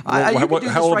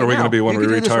 how old are we going to be when we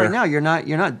retire? Do this right now.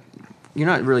 You're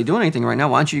not really doing anything right now.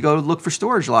 Why don't you go look for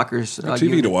storage lockers?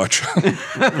 TV to watch.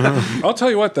 I'll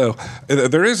tell you what, though,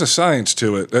 there is a science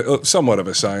to it, somewhat of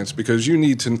a science, because you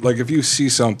need to, like, if you see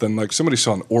something, like somebody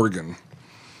saw an organ,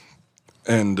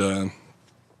 and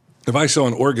if I saw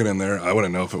an organ in there, I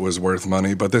wouldn't know if it was worth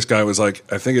money. But this guy was like,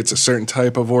 I think it's a certain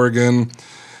type of organ.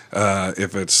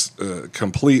 If it's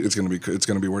complete, it's going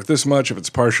to be worth this much. If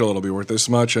it's partial, it'll be worth this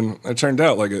much. And it turned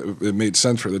out like it made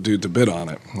sense for the dude to bid on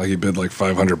it. Like he bid like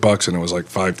 $500, and it was like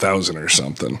 $5,000 or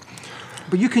something.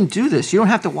 But you can do this. You don't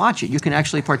have to watch it. You can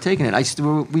actually partake in it.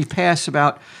 We pass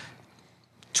about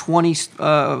 20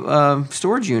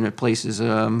 storage unit places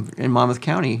in Monmouth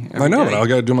County. I know, but I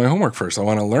got to do my homework first. I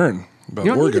want to learn about organs.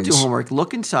 You don't need to do homework.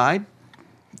 Look inside.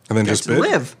 And then just bid?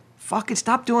 Live. Fucking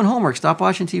stop doing homework. Stop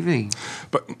watching TV.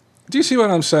 But do you see what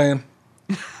I'm saying?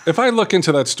 If I look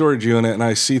into that storage unit and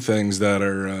I see things that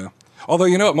are, although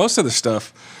you know what, most of the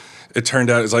stuff, it turned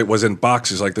out was in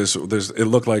boxes like this. It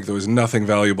looked like there was nothing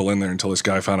valuable in there until this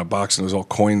guy found a box and there was all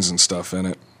coins and stuff in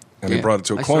it, and he brought it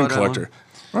to a coin collector.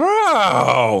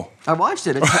 Oh! I watched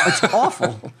it. It's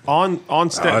awful.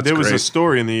 There was a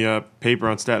story in the paper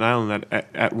on Staten Island that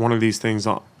at one of these things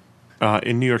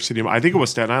in New York City, I think it was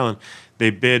Staten Island, they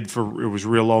bid for, it was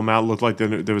real low amount, looked like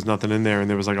there was nothing in there, and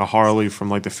there was like a Harley from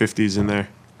like the 50s in there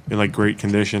in like great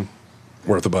condition.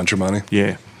 Worth a bunch of money?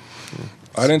 Yeah.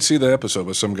 I didn't see the episode,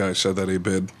 but some guy said that he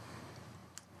bid.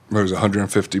 it was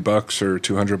 $150 or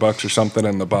 $200 or something,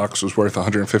 and the box was worth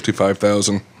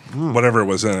 $155,000. Whatever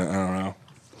was in it, I don't know.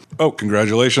 Oh,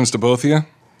 congratulations to both of you.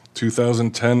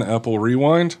 2010 Apple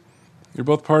Rewind. You're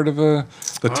both part of the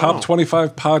top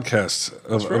 25 podcasts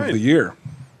of the year.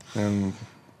 And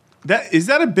is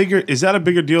that a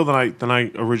bigger deal than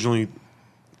I originally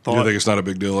thought? You think it's not a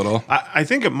big deal at all? I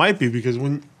think it might be, because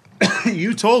when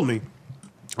you told me,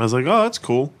 I was like, oh, that's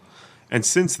cool. And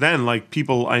since then, like,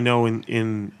 people I know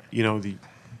in the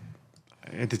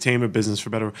entertainment business,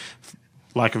 for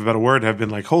lack of a better word, have been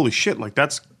like, holy shit, like,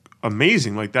 that's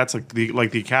amazing. Like, that's like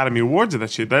the Academy Awards of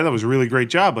that shit. That was a really great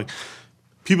job. Like,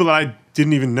 people that I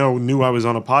didn't even knew I was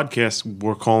on a podcast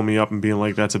were calling me up and being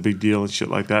like, that's a big deal and shit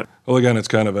like that. Well, again, it's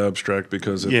kind of abstract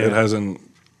because it hasn't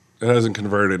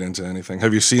converted into anything.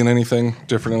 Have you seen anything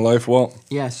different in life, Walt?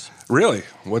 Yes. Really?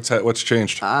 What's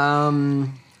changed?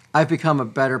 I've become a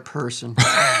better person.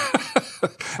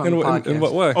 From the podcast. In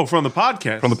what way? Oh, from the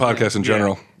podcast? From the podcast in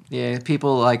general. Yeah,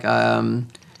 people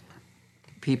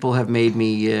people have made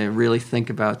me really think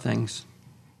about things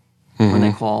when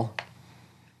they call.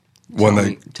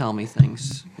 Tell me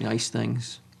things, nice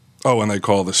things. Oh, when they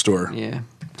call the store. Yeah.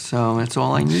 So that's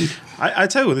all I need. I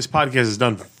tell you what this podcast has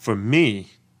done for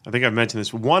me. I think I've mentioned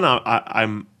this. One,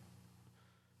 I'm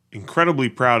incredibly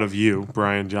proud of you,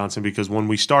 Brian Johnson, because when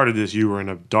we started this, you were in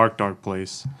a dark, dark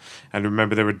place. And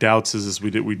remember, there were doubts as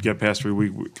we'd get past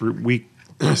week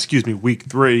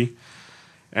 3,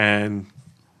 and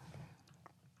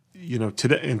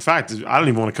today. In fact, I don't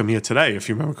even want to come here today. If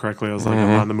you remember correctly, I was like, I'm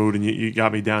not in the mood, and you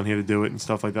got me down here to do it and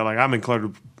stuff like that. Like, I'm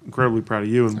incredibly proud of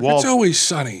you and Walt. It's always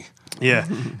sunny. Yeah,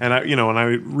 and I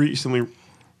recently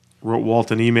wrote Walt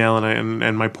an email,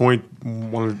 and my point,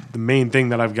 one of the main thing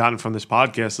that I've gotten from this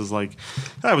podcast is, like,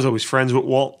 I was always friends with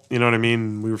Walt. You know what I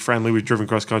mean? We were friendly. We've driven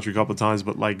cross country a couple of times,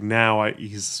 but like now,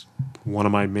 he's one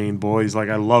of my main boys. Like,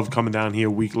 I love coming down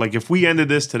here Like, if we ended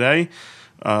this today,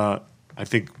 I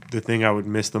think the thing I would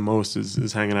miss the most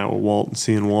is hanging out with Walt and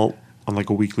seeing Walt on like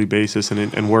a weekly basis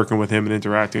and working with him and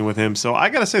interacting with him. So I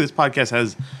got to say, this podcast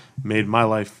has made my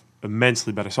life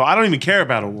immensely better. So I don't even care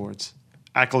about awards.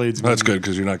 Accolades. That's good,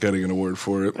 because you're not getting an award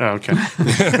for it. Oh, okay.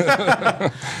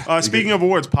 Speaking of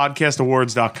awards,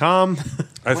 podcastawards.com.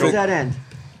 When does that end?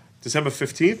 December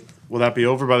 15th. Will that be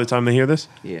over by the time they hear this?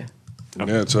 Yeah.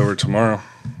 Okay. Yeah, it's over tomorrow.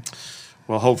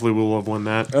 Well, hopefully we'll have won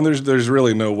that. And there's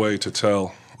really no way to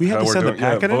tell. We have to send the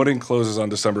packet in? Voting closes on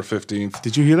December 15th.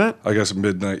 Did you hear that? I guess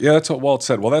midnight. Yeah, that's what Walt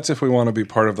said. Well, that's if we want to be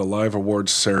part of the live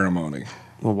awards ceremony.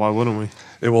 Well, why wouldn't we?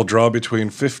 It will draw between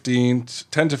 10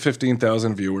 to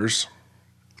 15,000 viewers.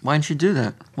 Why didn't you do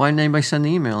that? Why didn't anybody send the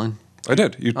email in? I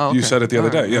did. You said it the other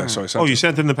day. Yeah, so I sent it. Oh, you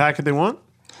sent in the packet they want?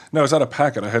 No, it's not a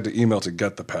packet. I had to email to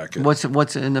get the packet.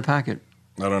 What's in the packet?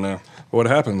 I don't know. What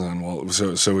happens then? Well,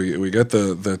 so we get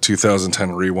the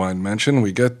 2010 Rewind mention.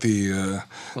 We get the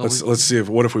let's see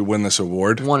what if we win this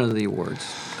award? One of the awards,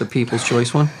 the People's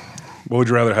Choice one. What would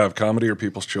you rather have, comedy or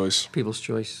People's Choice? People's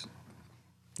Choice.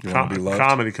 You want to be loved?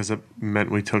 Comedy, because it meant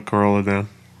we took Corolla down.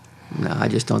 No, I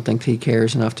just don't think he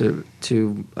cares enough to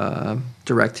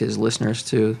direct his listeners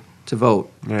to vote.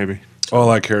 Maybe. All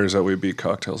I care is that we beat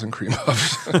Cocktails and Cream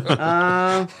Puffs.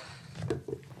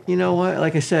 You know what?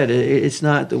 Like I said, it's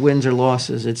not the wins or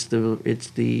losses. It's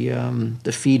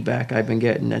the feedback I've been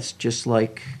getting. That's just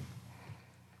like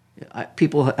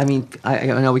people. I mean, I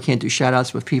know we can't do shout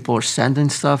outs, but people are sending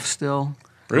stuff still.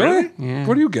 Really? Yeah.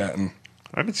 What are you getting?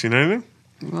 I haven't seen anything.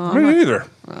 Well, Me neither.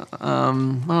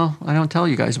 Well, I don't tell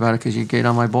you guys about it because you get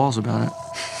on my balls about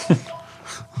it.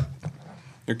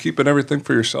 You're keeping everything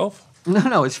for yourself?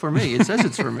 No, it's for me. It says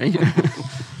it's for me.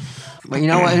 But you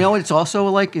know what it's also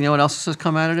like? You know what else has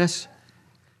come out of this?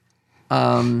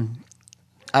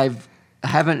 I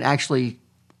haven't actually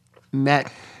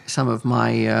met some of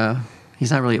my.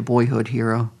 He's not really a boyhood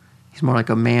hero. He's more like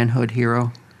a manhood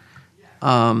hero.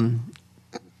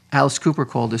 Alice Cooper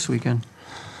called this weekend.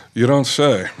 You don't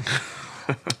say.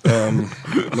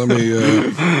 Let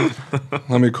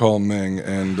me call Ming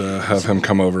and have him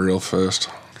come over real fast.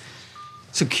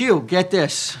 So Q, get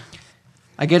this.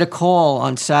 I get a call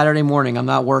on Saturday morning. I'm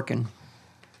not working.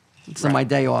 It's my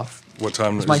day off. What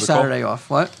time it's is my the Saturday call? off.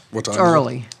 What? What time? It's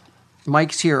early.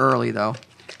 Mike's here early though.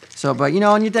 So, but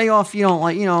on your day off, you don't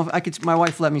like. My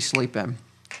wife let me sleep in.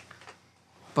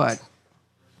 But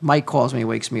Mike calls me,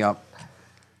 wakes me up,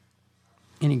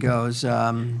 and he goes.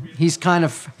 He's kind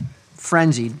of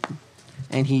frenzied,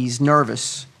 and he's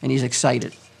nervous, and he's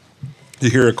excited. You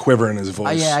hear a quiver in his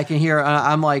voice. Yeah, I can hear.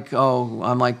 I'm like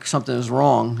something is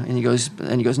wrong, and he goes,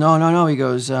 no. He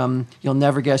goes, you'll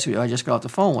never guess who I just got off the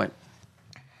phone with.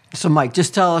 So Mike,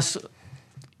 just tell us.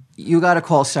 You got a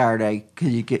call Saturday.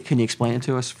 Can you explain it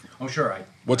to us? Oh, sure.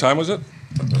 What time was it?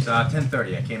 It was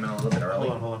 10:30. I came in a little bit early.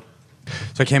 Hold on.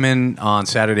 So I came in on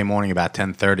Saturday morning about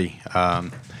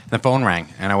 10:30. The phone rang,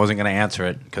 and I wasn't going to answer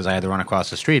it because I had to run across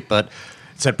the street. But it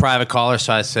said private caller,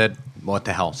 so I said, what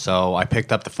the hell? So I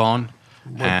picked up the phone.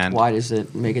 And why does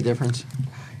it make a difference?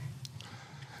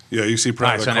 Yeah, you see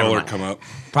private caller come up.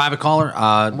 Private caller?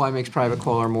 Why makes private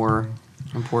caller more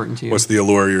important to you? What's the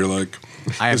allure? You're like,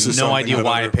 I have no idea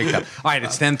why I picked up. All right,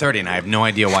 it's 10:30, and I have no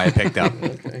idea why I picked up.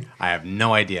 Okay. I have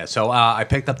no idea. So I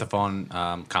picked up the phone,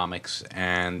 comics,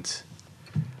 and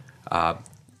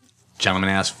gentleman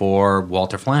asked for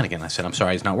Walter Flanagan. I said, I'm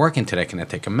sorry, he's not working today. Can I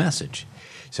take a message?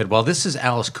 He said, well, this is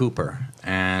Alice Cooper,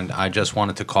 and I just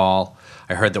wanted to call.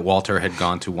 I heard that Walter had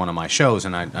gone to one of my shows,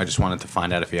 and I just wanted to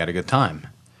find out if he had a good time.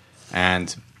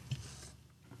 And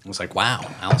I was like, wow,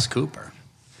 Alice Cooper.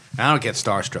 And I don't get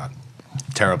starstruck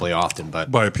terribly often,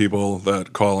 but... By people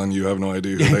that call in, you have no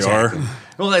idea who they are.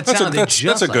 Well,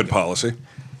 that's a good policy.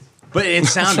 But it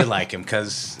sounded like him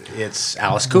because it's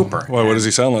Alice Cooper. Why? What does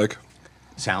he sound like?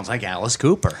 Sounds like Alice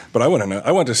Cooper. But I wouldn't know.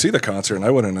 I went to see the concert, and I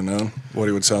wouldn't have known what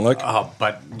he would sound like. Oh,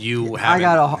 but you haven't.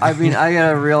 I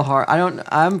got a real hard.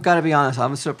 I'm got to be honest.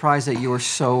 I'm surprised that you were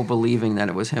so believing that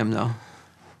it was him, though.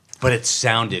 But it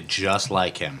sounded just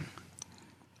like him.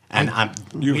 And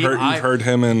You've heard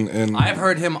him in I've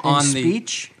heard him on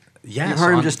speech. Yes, you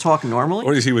heard him just talk normally.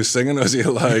 What is he was singing? Was he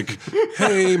like,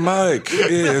 "Hey, Mike,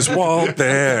 is Walt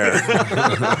there?"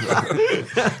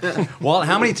 Walt,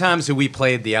 how many times have we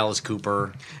played the Alice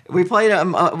Cooper? We played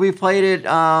it.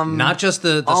 Not just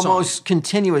the almost song.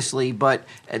 Continuously, but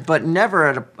never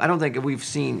at. I don't think we've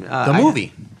seen the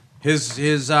movie,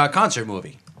 his concert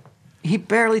movie. He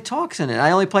barely talks in it. I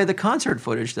only played the concert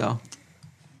footage though.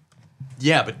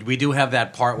 Yeah, but we do have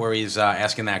that part where he's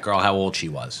asking that girl how old she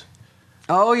was.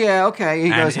 Oh yeah, okay. He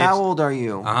goes, "How old are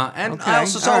you?" And okay. I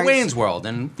also saw Wayne's World,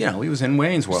 and he was in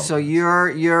Wayne's World. So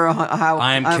you're how?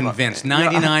 I'm convinced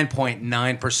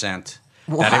 99.9%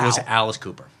 that it was Alice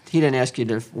Cooper. He didn't ask you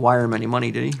to wire him any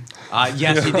money, did he?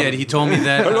 Yes, he did. He told me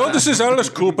that. Hello, this is Alice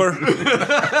Cooper.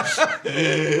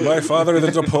 My father,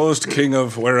 the deposed king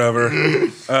of wherever.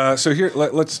 So here,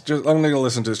 let's just. I'm going to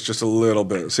listen to this just a little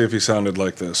bit. See if he sounded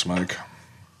like this, Mike.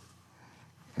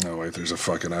 No, wait. There's a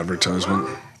fucking advertisement.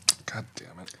 God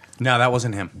damn it. No, that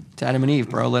wasn't him. It's Adam and Eve,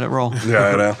 bro. Let it roll. Yeah,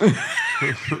 I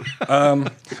know.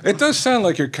 It does sound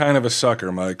like you're kind of a sucker,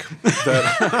 Mike.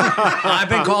 I've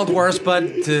been called worse, but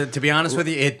to be honest with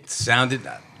you, it sounded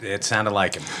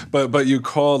like him. But you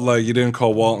called, like, you didn't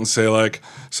call Walt and say, like,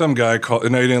 some guy called.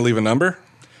 No, you didn't leave a number?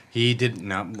 He didn't.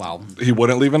 No, well. He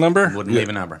wouldn't leave a number? Wouldn't leave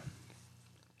a number.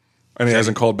 And he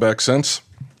hasn't called back since?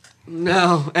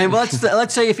 No. And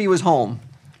let's say if he was home.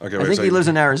 Okay, I think he lives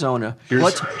in Arizona. Here's.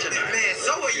 Man, so are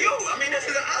you. I mean, this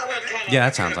is an island kind of. Yeah,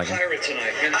 that sounds like him. Pirate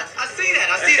tonight. I see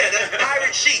that. That's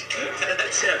pirate chic.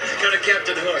 That's kind of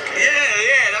Captain Hook.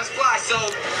 Yeah, that's fly. So.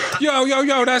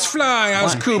 Yo, that's fly,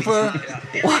 Alice Cooper.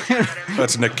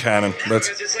 That's Nick Cannon.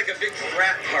 It's like a big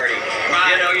frat party.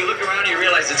 Right. You know, you look around and you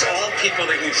realize it's all people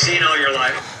that you've seen all your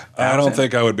life. I don't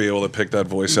think I would be able to pick that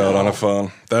voice out on a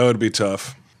phone. That would be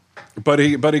tough. But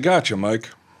he got you, Mike.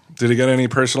 Did he get any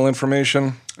personal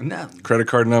information? No. Credit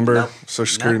card number? Nope.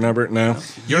 Social security number? No.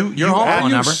 Your home phone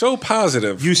You're number. so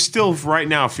positive. You still right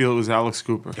now feel it was Alex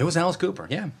Cooper. It was Alice Cooper.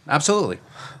 Yeah, absolutely.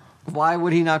 Why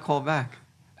would he not call back?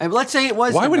 And let's say it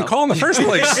was. Why would he call in the first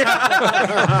place?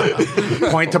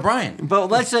 Point to Brian.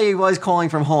 But let's say he was calling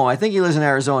from home. I think he lives in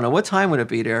Arizona. What time would it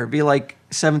be there? It'd be like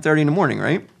 7:30 in the morning,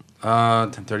 right?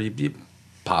 10:30,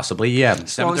 possibly. Yeah.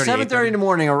 So 7:30 in the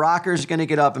morning, a rocker's going to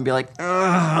get up and be like,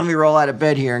 "Let me roll out of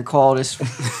bed here and call this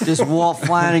Walt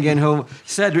Flanagan who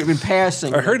said we've been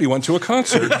passing." I heard he went to a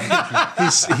concert.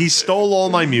 He stole all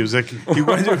my music. He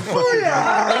went to.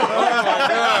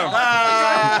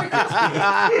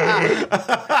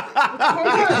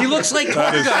 He looks like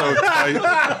That is so tight.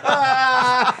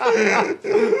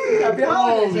 Happy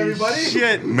holidays, everybody.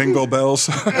 Shit. Mingle bells.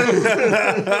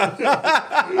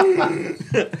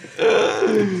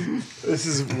 This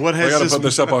is what I has got to this. put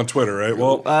this up on Twitter, right?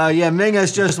 Well, Yeah, Ming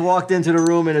has just walked into the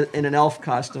room in an elf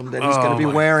costume that he's going to be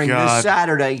my wearing God. this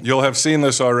Saturday. you'll have seen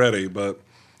this already, but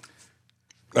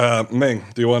Ming,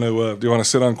 do you want to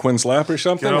sit on Quinn's lap or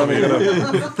something? Get over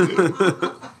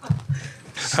here.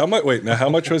 How much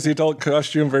was the adult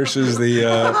costume versus the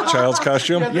child's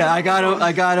costume? Yeah, I got him.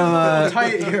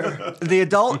 The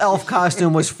adult elf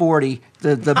costume was $40.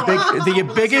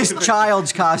 The biggest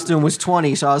child's costume was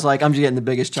 $20. So I was like, I'm just getting the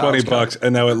biggest child's $20,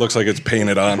 and now it looks like it's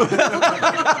painted on.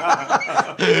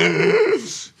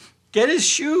 Get his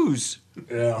shoes.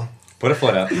 Yeah. Put a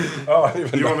foot up. Oh, I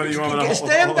didn't even know. You want me to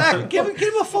Stand back. Give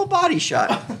him a full body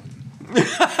shot.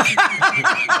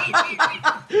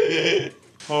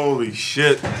 Holy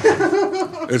shit.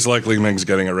 It's likely Ming's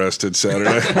getting arrested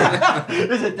Saturday.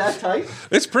 Is it that tight?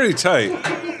 It's pretty tight.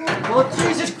 Well,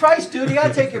 Jesus Christ, dude, you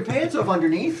gotta take your pants off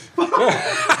underneath. What do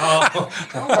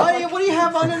you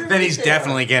have on underneath? Then he's there?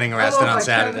 definitely getting arrested on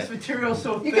Saturday.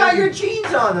 You got your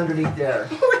jeans on underneath there.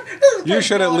 You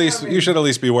should at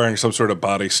least be wearing some sort of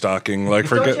body stocking, like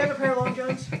Don't you forget have a pair of long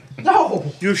johns? No.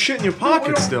 You have shit in your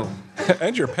pocket still.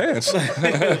 and your pants.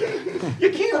 You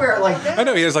can't wear it like that. I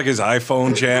know he has like his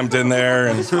iPhone jammed in there,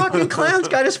 and This fucking clown's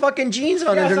got his fucking jeans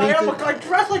on underneath. I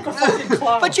dress like a fucking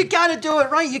clown. But you gotta do it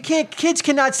right. You can't. Kids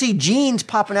cannot see jeans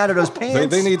popping out of those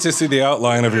pants. they need to see the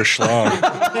outline of your schlong. All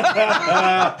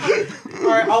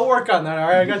right, I'll work on that. All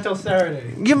right, I got till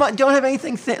Saturday. You don't have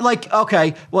anything like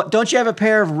okay. Well, don't you have a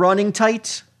pair of running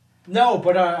tights? No,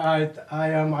 but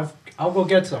I'll go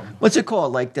get some. What's it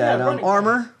called? Like that? Yeah, running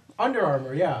Armor. tights. Under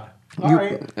Armour, yeah. All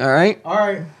right. All right. All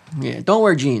right. Yeah. Don't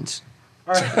wear jeans.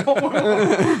 All right.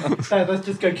 That's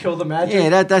just gonna kill the magic.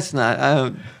 Yeah. That's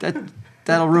not.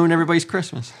 That'll ruin everybody's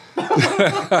Christmas.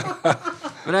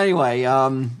 But anyway,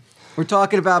 we're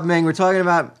talking about Ming. We're talking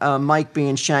about Mike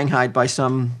being shanghaied by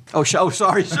some. Oh,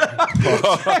 sorry.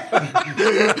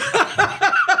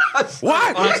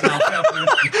 What?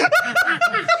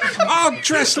 I'll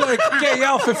dress like Gay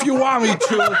Elf if you want me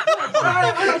to.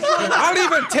 I'll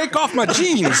even take off my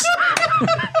jeans.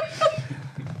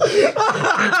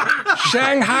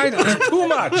 Shanghai, that's too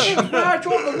much.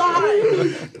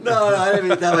 No, I didn't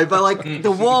mean it that way. But like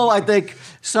the wool, I think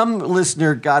some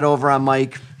listener got over on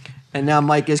Mike, and now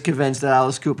Mike is convinced that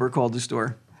Alice Cooper called the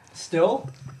store. Still?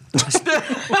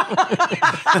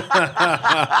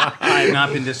 I have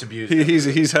not been disabused.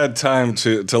 He's had time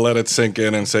to let it sink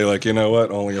in and say, like, you know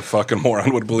what? Only a fucking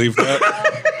moron would believe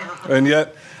that. And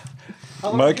yet,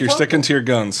 Mike, you're sticking to your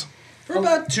guns. For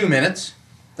about 2 minutes.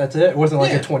 That's it? It wasn't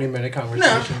like a 20-minute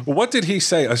conversation. What did he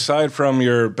say, aside from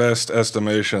your best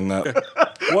estimation?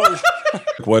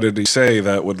 What did he say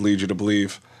that would lead you to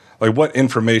believe? Like, what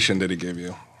information did he give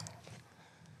you?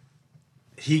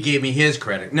 He gave me his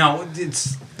credit. No,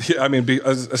 it's... Yeah, I mean,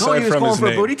 aside from his for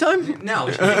name. booty time? No.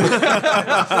 Do you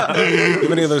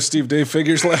have any of those Steve Dave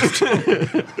figures left?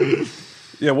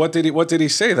 Yeah, what did he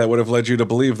say that would have led you to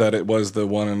believe that it was the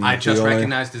one and I just the only?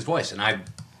 recognized his voice, and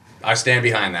I stand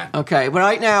behind that. Okay, but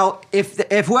right now, if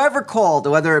whoever called,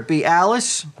 whether it be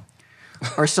Alice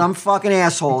or some fucking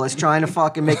asshole that's trying to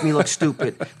fucking make me look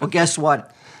stupid, well, guess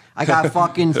what? I got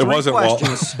fucking 3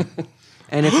 questions.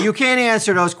 And if you can't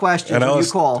answer those questions,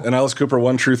 you call. And Alice Cooper,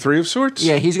 1 True 3 of sorts?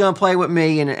 Yeah, he's going to play with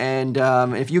me, and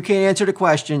if you can't answer the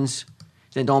questions,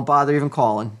 then don't bother even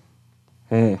calling.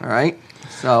 All right?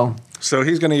 So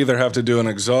he's going to either have to do an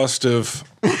exhaustive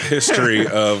history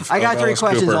of I got 3 Alice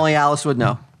questions Cooper. only Alice would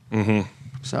know. Mm-hmm.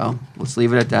 So let's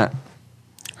leave it at that.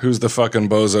 Who's the fucking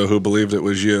bozo who believed it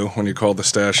was you when you called the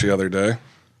stash the other day?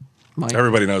 Mike.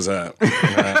 Everybody knows that.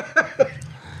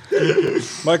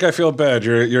 Mike, I feel bad.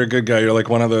 You're a good guy. You're like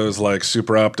one of those like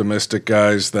super optimistic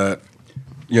guys that,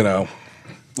 you know,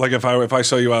 like if I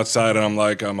saw you outside and I'm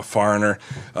like, I'm a foreigner,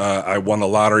 I won the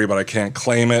lottery but I can't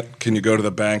claim it. Can you go to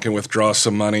the bank and withdraw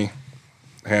some money?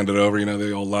 Hand it over, you know,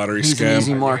 the old lottery He's scam. an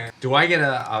easy mark. Do I get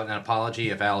an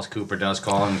apology if Alice Cooper does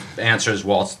call and answers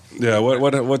Walt's? Yeah, What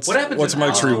what's happens if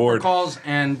Mike's Alice reward? Cooper calls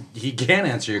and he can't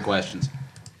answer your questions?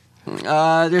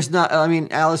 There's not. I mean,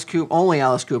 only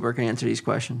Alice Cooper can answer these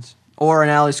questions, or an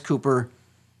Alice Cooper.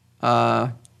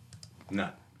 Nut.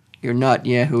 You're nut,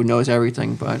 yeah. Who knows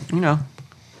everything? But you know,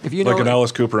 if you know, Like an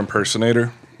Alice Cooper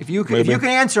impersonator. if you can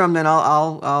answer them, then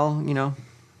I'll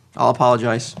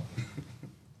apologize.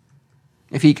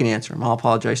 If he can answer them, I'll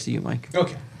apologize to you, Mike.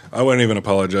 Okay. I wouldn't even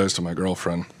apologize to my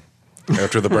girlfriend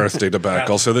after the birthday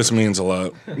debacle, so this means a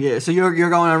lot. Yeah. So you're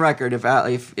going on record. If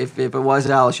it was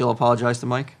Alice, you'll apologize to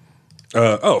Mike.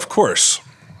 Of course.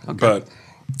 Okay. But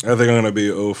I think I'm going to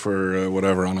be for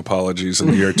whatever on apologies in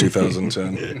the year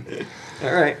 2010.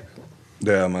 All right.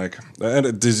 Yeah, Mike.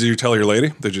 And did you tell your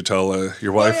lady? Did you tell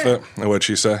your wife that? And what'd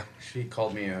she say? She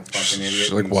called me a fucking idiot.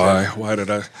 She's like, and why? said, Why did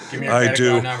I? Give me your I credit do.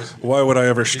 card, and I was- Why would I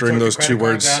ever She string took the those two credit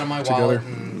cards words out of my wallet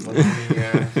together? and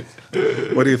let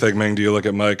me, What do you think, Ming? Do you look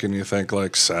at Mike and you think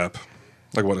like sap?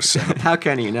 Like what a sap? How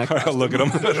can you, Nick? Look at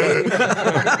him.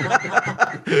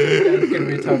 It's gonna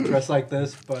be tough dressed like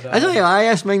this, but I tell you, I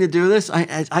asked Ming to do this.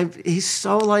 He's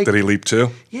so like. Did he leap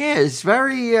too? Yeah, it's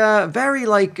very, very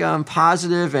like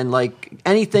positive and like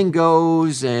anything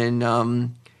goes, and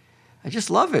I just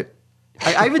love it.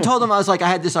 I even told him I was like I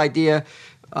had this idea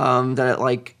that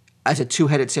like as a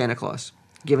 2-headed Santa Claus,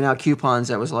 giving out coupons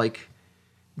that was like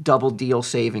double deal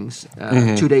savings,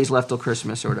 2 days left till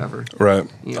Christmas or whatever. Right.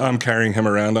 Yeah. I'm carrying him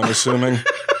around, I'm assuming.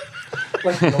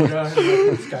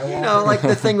 You know, like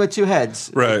the thing with two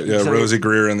heads. Right, yeah, So- Rosie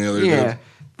Greer and the other Yeah. dude.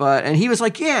 And he was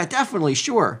like, yeah, definitely,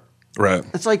 sure. Right.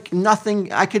 It's like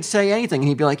nothing, I could say anything, and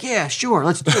he'd be like, yeah, sure,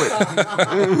 let's do it.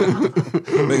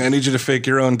 I need you to fake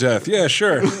your own death. Yeah,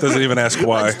 sure. Doesn't even ask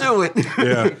why. Let's do it.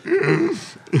 Yeah.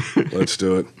 Let's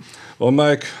do it. Well,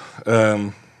 Mike,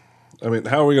 I mean,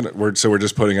 how are we going to, we're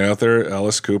just putting it out there,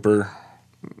 Alice Cooper.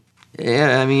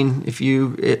 Yeah, I mean,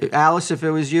 Alice, if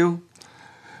it was you.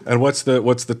 And what's the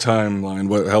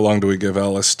timeline? How long do we give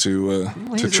Alice to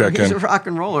check He's in? a rock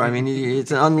and roller. I mean, it's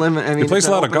an unlimited. I mean, He plays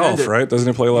a lot of golf, right? Doesn't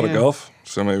he play a lot of Yeah. golf?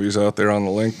 So maybe he's out there on the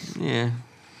link. Yeah,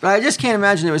 but I just can't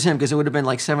imagine it was him because it would have been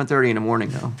like 7:30 in the morning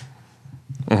though.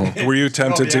 Mhm. Were you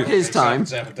tempted to His time.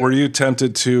 Were you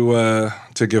tempted to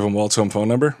give him Walt's home phone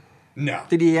number? No.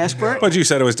 Did he ask for it? But you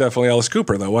said it was definitely Alice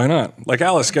Cooper, though. Why not? Like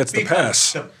Alice gets the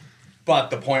pass. But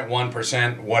the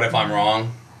 0.1%, what if I'm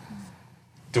wrong?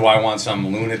 Do I want some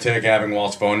lunatic having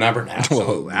Walt's phone number?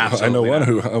 Absolutely. I know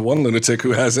one lunatic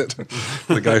who has it.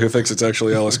 The guy who thinks it's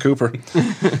actually Alice Cooper.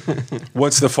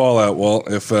 What's the fallout, Walt?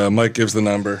 If Mike gives the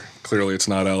number, clearly it's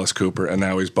not Alice Cooper, and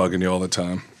now he's bugging you all the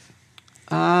time.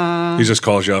 He just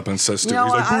calls you up and says, You know,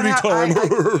 he's like, booty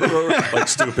time. Like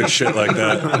stupid shit like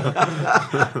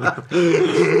that.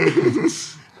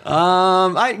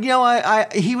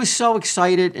 He was so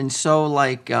excited and so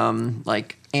like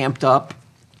amped up.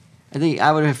 I think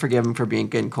I would have forgiven him for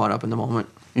getting caught up in the moment.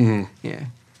 Mm-hmm. Yeah,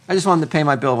 I just wanted to pay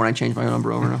my bill when I changed my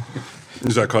number over. Now.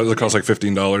 Does that cost like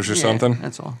 $15 or something?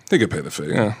 That's all. He could pay the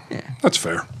fee. Yeah, that's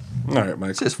fair. All right,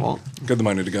 Mike. It's his fault. Get the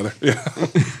money together. Yeah.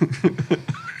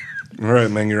 All right,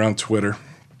 man. You're on Twitter.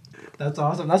 That's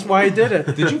awesome. That's why I did it.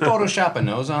 Did you Photoshop a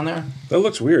nose on there? That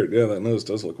looks weird. Yeah, that nose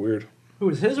does look weird. Who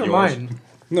is his or Yours. mine?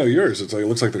 No, yours. It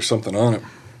looks like there's something on it.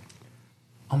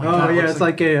 Oh my Oh God. yeah, it's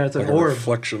like an Like a orb.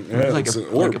 reflection. Yeah, It's like it's a-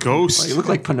 an orb. like Ghost. You look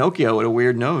like Pinocchio with a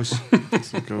weird nose.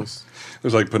 Ghost.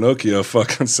 There's like Pinocchio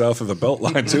fucking south of the belt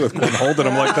line too, with one holding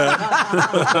him like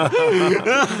that.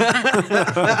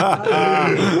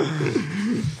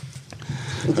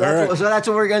 So that's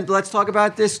what we're going to, let's talk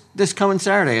about this coming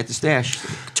Saturday at the Stash.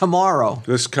 Tomorrow.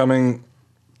 This coming,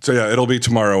 so yeah, it'll be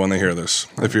tomorrow when they hear this.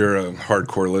 If you're a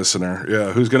hardcore listener,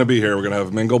 yeah, who's going to be here? We're going to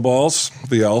have Mingle Balls,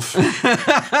 the elf,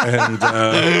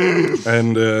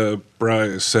 and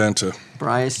Bryce Santa.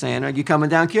 Bryce Santa. You coming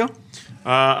down, Q?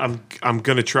 I'm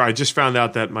gonna try. I just found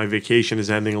out that my vacation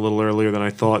is ending a little earlier than I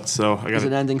thought, so I Is it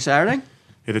got ending Saturday?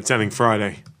 it's ending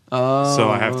Friday. Oh. So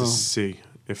I have to see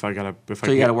if I gotta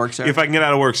you gotta work Saturday? If I can get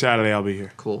out of work Saturday, I'll be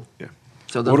here. Cool. Yeah.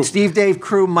 So the Steve Dave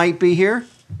crew might be here.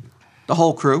 The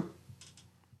whole crew.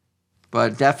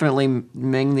 But definitely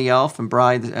Ming the elf and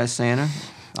Bride as Santa.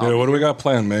 Yeah, what do we got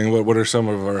planned, man? What are some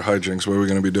of our hijinks? What are we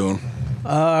going to be doing?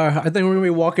 I think we're gonna be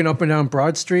walking up and down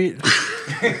Broad Street.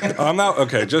 I'm not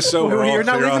okay. Just so we're all You're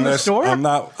not clear on leaving the this, store? I'm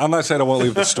not saying I won't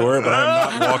leave the store, but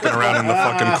I'm not walking around in the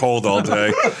fucking cold all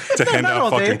day to hand Not out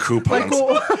all day. fucking coupons.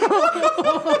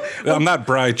 Like, I'm not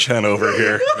Bri Chen over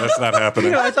here. That's not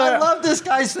happening. I love this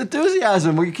guy's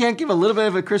enthusiasm. Well, you can't give a little bit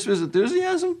of a Christmas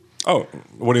enthusiasm? Oh,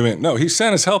 what do you mean? No, he's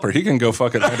Santa's helper. He can go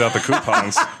fucking hand out the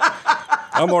coupons.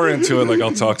 I'm more into it. Like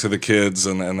I'll talk to the kids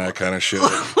and that kind of shit.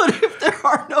 What if there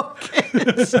are no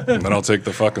kids? And then I'll take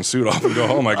the fucking suit off and go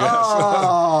home. I guess.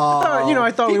 I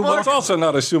thought we Well, would. let's also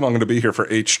not assume I'm going to be here for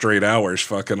 8 straight hours.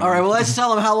 Fucking. All right, well, let's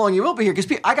tell them how long you will be here.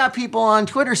 Because I got people on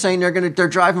Twitter saying they're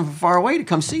driving from far away to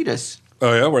come see this.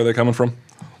 Oh yeah, where are they coming from?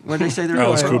 Where did they say they're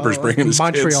Alice going? Cooper's bringing his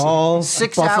Montreal, kids.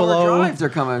 6 Buffalo. hour drive. They're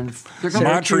coming.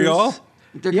 Montreal.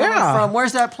 They're coming Yeah. from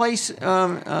where's that place?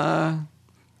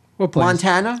 What place?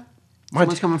 Montana.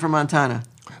 Someone's coming from Montana.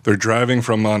 They're driving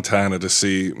from Montana to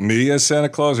see me as Santa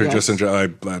Claus, or Yes. just enjoy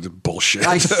that's bullshit.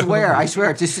 I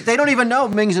swear. They don't even know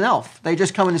Ming's an elf. They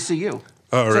just coming to see you.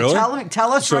 Oh, So really?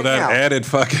 tell us So right that now. added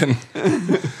fucking.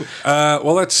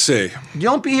 Well, let's see. You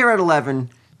don't be here at 11.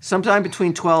 Sometime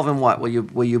between 12 and what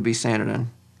will you be Santa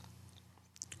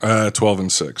then? 12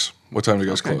 and 6. What time do you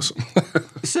guys close?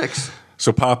 6.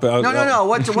 So pop out. No.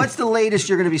 What's the latest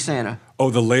you're going to be Santa? Oh,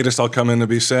 the latest I'll come in to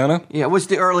be Santa? Yeah. What's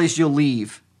the earliest you'll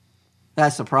leave?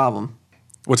 That's the problem.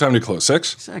 What time do you close?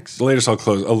 6? 6. The latest I'll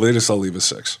close. The latest I'll leave is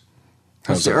 6.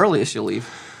 What's the earliest you'll leave?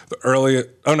 The earliest.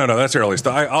 Oh no, that's earliest.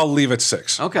 I'll leave at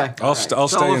 6. Okay. I'll So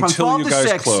stay from until 12 you to guys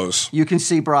 6, close. You can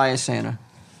see Bri as Santa.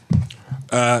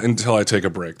 Until I take a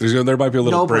break. There might be a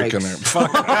little No break in breaks. there.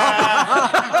 Fuck.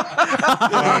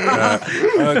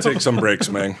 I'm gonna take some breaks,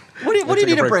 man. What do you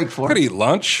need a break for? I'm gonna eat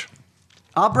lunch.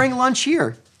 I'll bring lunch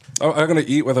here. Oh, I'm gonna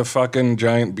eat with a fucking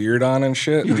giant beard on and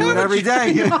shit. You do it every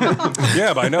day.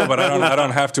 Yeah, but I know, but I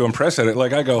don't have to impress at it.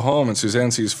 Like I go home and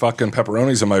Suzanne sees fucking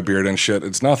pepperonis in my beard and shit.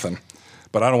 It's nothing.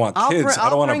 But I don't want kids. I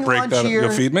don't want to break that. You'll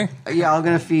feed me? Yeah, I'm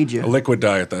going to feed you. A liquid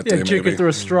diet that day, drink maybe. it through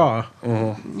a straw.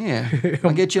 Yeah,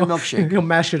 I'll get you a milkshake. He'll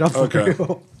mash it up for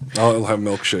you. I'll have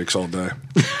milkshakes all day.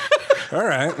 All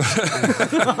right.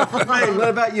 Hey, what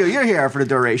about you? You're here for the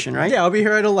duration, right? Yeah, I'll be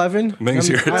here at 11. Ming's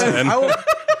here at 10.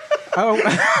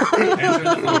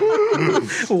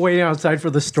 Waiting outside for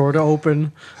the store to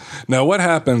open. Now, what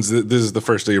happens? This is the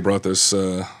first day you brought this.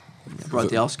 I brought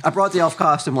the elf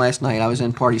costume last night. I was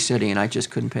in Party City, and I just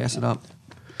couldn't pass it up.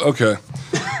 Okay.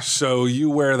 So you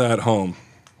wear that home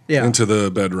into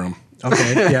the bedroom.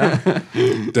 Okay, yeah.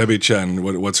 Debbie Chen,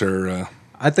 what's her...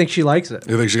 I think she likes it.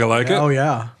 You think she's going to like it? Oh,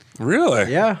 yeah.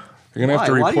 Really? Yeah. You're going to have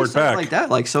to report Why do you say back. it like that,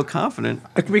 like so confident?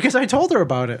 Because I told her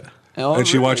about it. Oh, and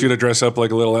she wants you to dress up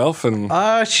like a little elf and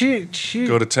she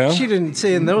go to town? She didn't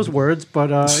say in those words, but,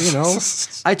 you know.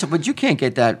 But you can't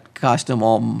get that costume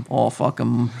all fucking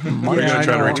money. Are you going to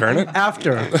try to return it?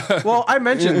 After. Well, I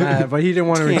mentioned that, but he didn't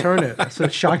want to return it. So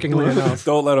shockingly enough.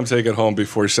 Don't let him take it home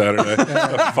before Saturday.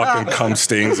 Fucking cum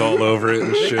stains all over it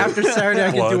and shit. After Saturday,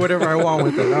 I can do whatever I want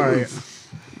with it. All right.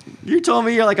 You told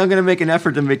me you're like, I'm going to make an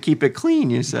effort to keep it clean,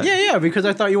 you said. Yeah, because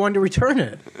I thought you wanted to return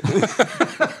it.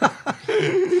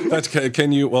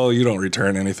 Can you? Well, you don't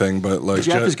return anything, but like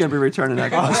Jeff is going to be returning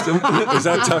that costume. Is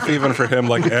that tough even for him?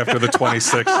 Like after the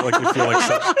 26th, like you feel like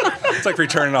it's like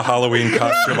returning a Halloween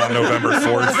costume on November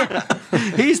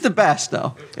 4th. He's the best,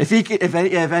 though. If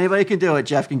anybody can do it,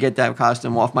 Jeff can get that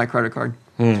costume off my credit card.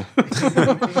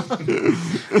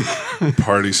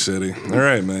 Party City. All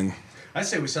right, man. I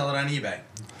say we sell it on eBay.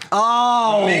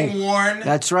 Oh, Ming Warren.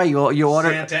 That's right. You order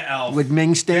Santa Elf with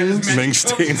Ming stains. Ming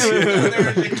stains.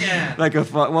 Like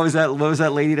what was that? What was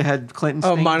that lady that had Clinton?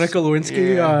 Oh, Monica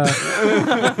Lewinsky. Yeah.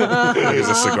 He has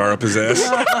a cigar up his ass.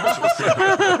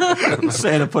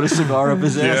 Santa put a cigar up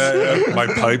his ass. Yeah. My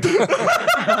pipe.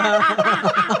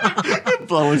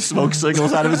 Blowing smoke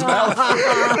signals out of his mouth.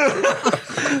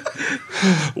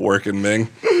 Working Ming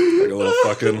like a little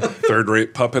fucking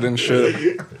third-rate puppet and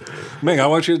shit. Ming, I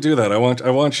want you to do that. I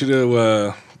want you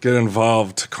to get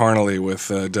involved carnally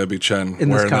with Debbie Chen in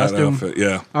wearing this costume? that outfit.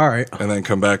 Yeah. All right. And then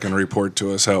come back and report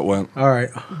to us how it went. All right.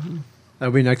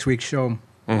 That'll be next week's show.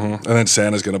 Mm-hmm. And then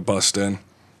Santa's gonna bust in.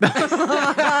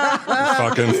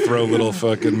 Fucking throw little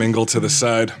fucking Mingle to the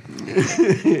side.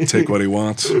 Take what he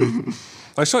wants.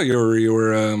 I saw you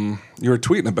were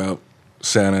tweeting about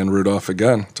Santa and Rudolph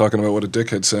again, talking about what a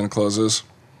dickhead Santa Claus is.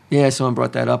 Yeah, someone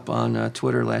brought that up on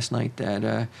Twitter last night.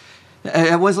 That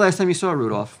when's the last time you saw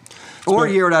Rudolph? Or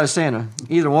a year without a Santa?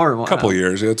 Either or. A couple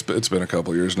years. Yeah, it's been a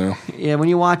couple years now. Yeah, when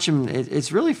you watch him,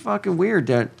 it's really fucking weird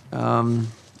that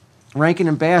Rankin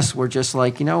and Bass were just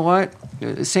like, you know what?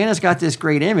 Santa's got this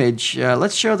great image.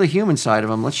 Let's show the human side of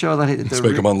him. Let's show that. Let's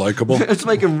make him unlikable. Let's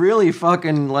make him really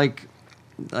fucking like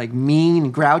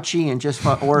mean, grouchy, and just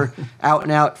or out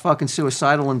and out fucking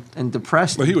suicidal and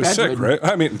depressed. But he was sick, right?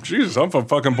 I mean, Jesus, I'm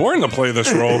fucking born to play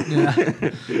this role.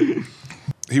 Yeah.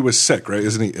 He was sick, right?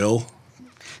 Isn't he ill?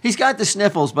 He's got the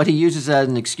sniffles, but he uses that as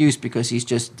an excuse because he's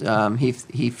just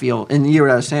he feel in the year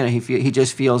without a Santa he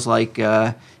just feels like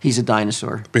he's a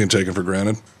dinosaur being taken for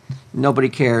granted. Nobody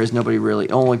cares. Nobody really.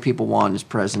 Only people want his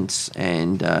presence,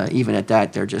 and even at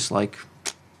that, they're just like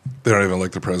they don't even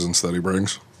like the presents that he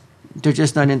brings. They're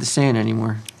just not into Santa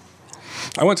anymore.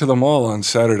 I went to the mall on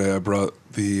Saturday. I brought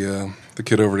the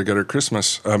kid over to get her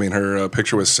her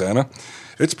picture with Santa.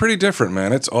 It's pretty different,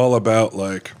 man. It's all about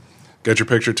like get your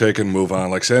picture taken, move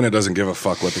on. Like Santa doesn't give a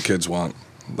fuck what the kids want.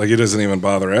 Like he doesn't even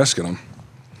bother asking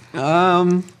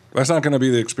them. That's not going to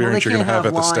be the experience you're going to have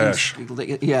at the stash.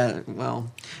 Yeah,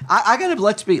 well, I got to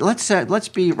let's be up.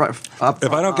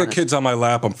 If I don't get kids on my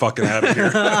lap, I'm fucking out of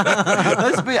here.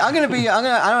 I'm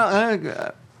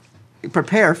gonna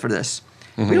prepare for this.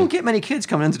 Mm-hmm. We don't get many kids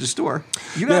coming into the store.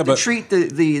 You have to treat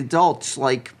the adults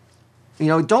like,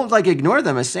 don't like ignore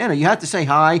them as Santa. You have to say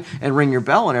hi and ring your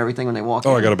bell and everything when they walk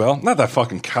in. Oh, I got a bell? Not that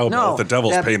fucking cowbell. The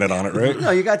devil's painted on it, right?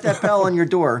 No, you got that bell on your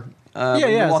door. It's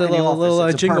a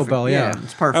little jingle bell, yeah.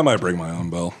 It's perfect. I might bring my own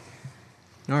bell.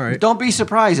 All right. Don't be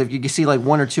surprised if you see like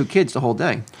one or two kids the whole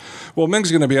day. Well,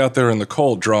 Ming's going to be out there in the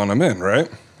cold drawing them in, right?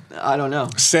 I don't know.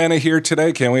 Santa here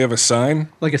today. Can we have a sign?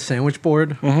 Like a sandwich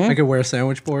board? Mm-hmm. I could wear a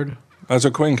sandwich board. That's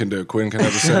what Quinn can do. Quinn can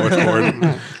have a sandwich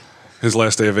board. His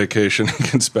last day of vacation he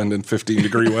can spend in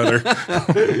 15-degree weather.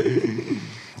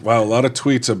 Wow, a lot of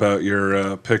tweets about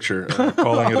your picture,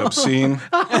 calling it obscene.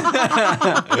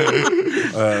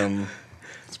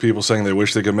 It's people saying they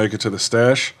wish they could make it to the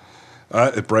stash.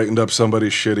 It brightened up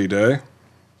somebody's shitty day.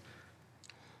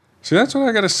 See, that's what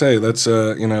I got to say. That's,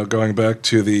 going back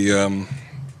to the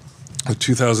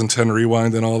 2010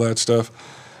 rewind and all that stuff.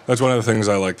 That's one of the things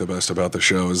I like the best about the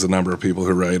show is the number of people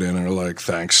who write in and are like,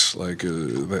 thanks. Like,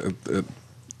 it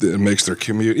makes their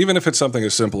commute, even if it's something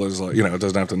as simple as, like, it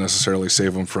doesn't have to necessarily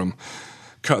save them from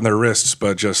cutting their wrists,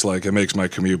 but just like it makes my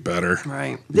commute better.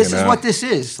 Right. This is what this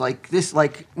is. Like,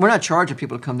 we're not charging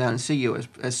people to come down and see you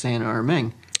as Santa or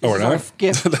Ming. Oh, we're not? Our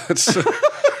gift.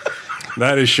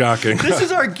 That is shocking. This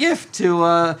is our gift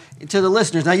to the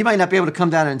listeners. Now, you might not be able to come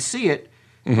down and see it,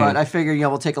 but I figure,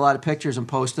 we'll take a lot of pictures and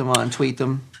post them on, tweet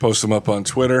them. Post them up on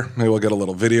Twitter. Maybe we'll get a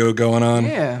little video going on.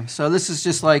 Yeah. So this is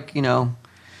just like,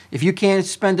 if you can't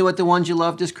spend it with the ones you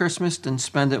love this Christmas, then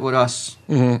spend it with us.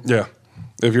 Mm-hmm. Yeah.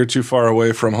 If you're too far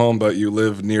away from home, but you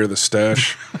live near the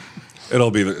stash, it'll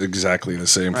be exactly the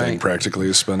same thing, practically,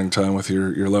 as spending time with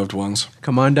your loved ones.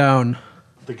 Come on down.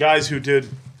 The guys who did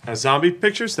zombie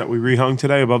pictures that we rehung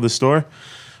today above the store,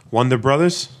 Wonder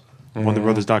Brothers,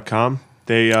 wonderbrothers.com.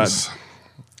 They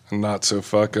not so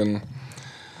fucking.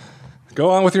 Go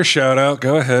on with your shout out.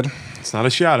 Go ahead. It's not a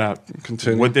shout out.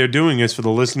 Continue. What they're doing is for the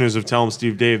listeners of Tell 'em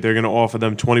Steve Dave, they're going to offer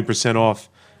them 20% off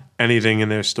anything in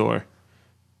their store,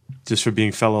 just for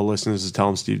being fellow listeners of Tell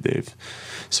 'em Steve Dave.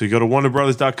 So you go to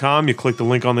wonderbrothers.com, you click the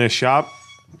link on their shop,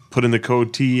 put in the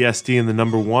code TEST and the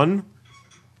number 1,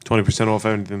 20% off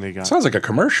everything they got. Sounds like a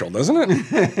commercial, doesn't it?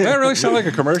 Does that really sound like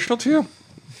a commercial to you?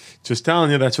 Just telling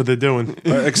you, that's what they're doing.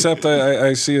 Except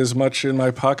I see as much in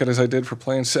my pocket as I did for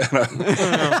playing Santa.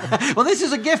 Well, this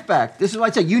is a gift back. This is why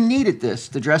I said you needed this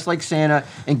to dress like Santa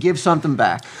and give something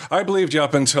back. I believed you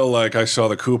up until I saw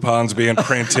the coupons being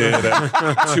printed and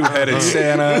two-headed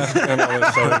Santa and all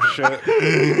this other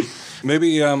shit.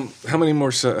 Maybe how many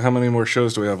more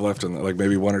shows do we have left in that? Like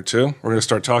maybe 1 or 2? We're gonna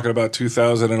start talking about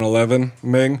 2011,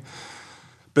 Ming.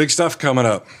 Big stuff coming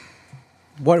up.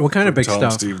 What kind of big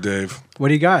stuff? Steve Dave. What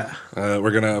do you got? We're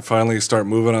going to finally start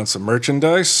moving on some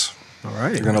merchandise. All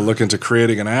right. We're going to look into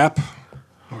creating an app.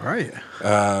 All right.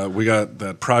 We got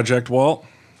that Project Walt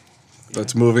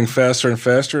that's moving faster and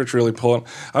faster. It's really pulling.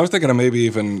 I was thinking of maybe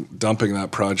even dumping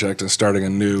that project and starting a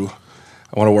new.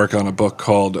 I want to work on a book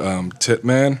called Tit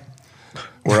Man,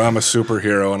 where I'm a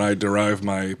superhero and I derive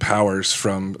my powers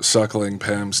from suckling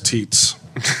Pam's teats.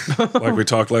 Like we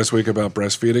talked last week about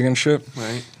breastfeeding and shit.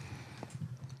 Right.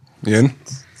 Yin?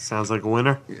 Sounds like a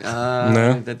winner.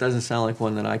 No. That doesn't sound like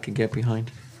one that I could get behind.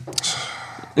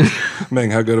 Ming,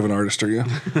 how good of an artist are you?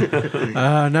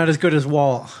 Not as good as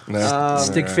Walt. No.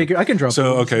 Stick figure. I can draw.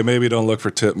 So, okay, maybe don't look for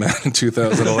Tip Man in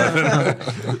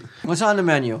 2011. What's on the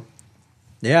menu?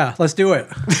 Yeah, let's do it.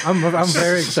 I'm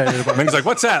very excited about it. Ming's like,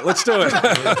 what's that? Let's do it.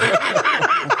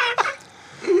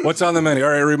 What's on the menu?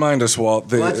 All right, remind us,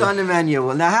 Walt. What's on the menu?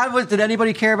 Well, now, did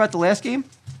anybody care about the last game?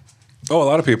 Oh, a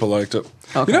lot of people liked it.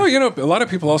 Okay. You know, a lot of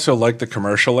people also liked the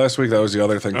commercial last week. That was the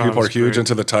other thing. People are huge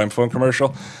into the Time Phone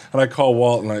commercial. And I called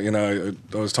Walt, and I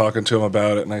was talking to him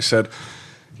about it, and I said,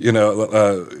 he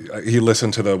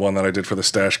listened to the one that I did for the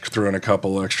stash, threw in a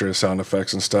couple extra sound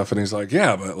effects and stuff, and he's like,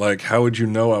 yeah, but how would you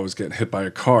know I was getting hit by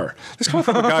a car? This coming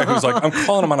from a guy who's like, I'm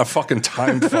calling him on a fucking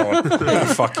time phone.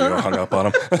 Fuck you, I hung up on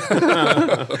him.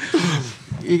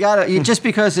 Just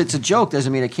because it's a joke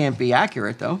doesn't mean it can't be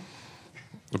accurate, though.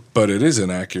 But it is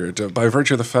inaccurate. By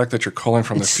virtue of the fact that you're calling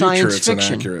from the future, it's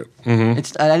inaccurate.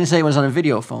 Mm-hmm. I didn't say it was on a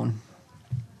video phone.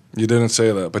 You didn't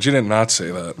say that, but you did not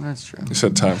say that. That's true. You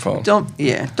said time phone. Don't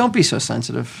be so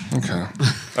sensitive. Okay.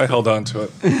 I held on to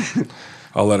it.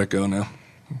 I'll let it go now.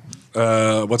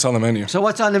 What's on the menu? So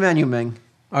what's on the menu, Ming?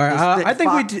 All right. I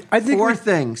think four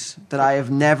things that I have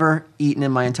never eaten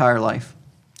in my entire life.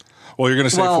 Well, you're going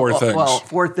to say 4 things. Well,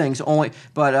 4 things only,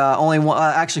 but only one.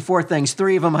 Actually, 4 things.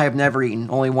 3 of them I have never eaten.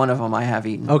 Only one of them I have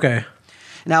eaten. Okay.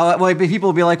 Now, people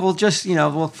will be like, "Well, just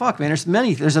fuck, man. There's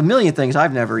a million things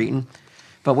I've never eaten."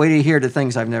 But wait till you hear the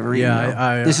things I've never eaten.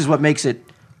 Yeah, this is what makes it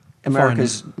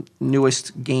America's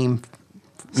newest game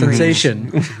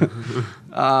sensation.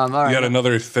 All right. Yet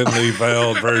another thinly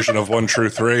veiled version of 1 True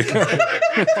 3. Well,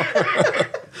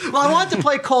 I wanted to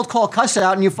play Cold Call Cuss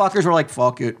Out, and you fuckers were like,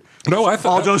 "Fuck it." No,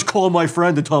 I'll just call my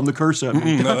friend and tell him to curse at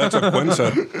me. No, that's what Quinn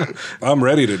said. I'm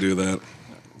ready to do that.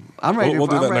 I'm ready. We'll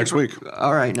do that next week.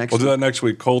 All right, next week. We'll do that next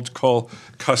week. Cold Call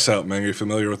Cuss Out, man. Are you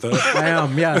familiar with that? I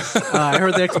am, yes. I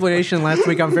heard the explanation last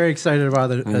week. I'm very excited about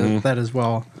it, that as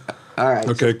well. All right.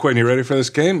 Okay, Quinn, you ready for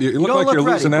this game? You look like you're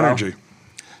losing energy.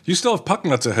 You still have puck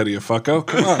nuts ahead of you, fucko.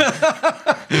 Come on.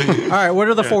 All right, what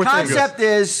are the 4 things? Concept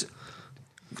is,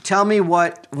 tell me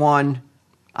what one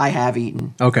I have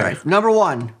eaten. Okay. Right. Number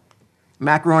 1,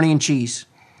 macaroni and cheese.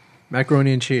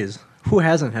 Macaroni and cheese. Who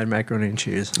hasn't had macaroni and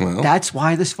cheese? Well, that's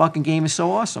why this fucking game is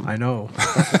so awesome. I know.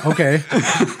 Okay.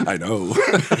 I know.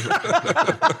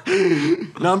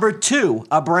 Number 2,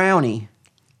 a brownie.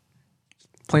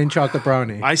 plain chocolate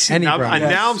brownie. I see. Any Now, brownie.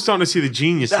 now I'm starting to see the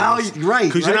genius. Now, right,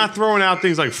 Because you're right. not throwing out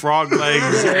things like frog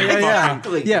legs. and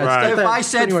fucking- Yeah, it's Right. got If that I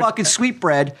said pretty much- fucking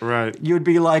sweetbread, Right. you'd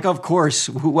be like, of course.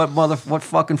 What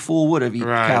fucking fool would have eaten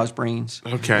Right. cow's brains?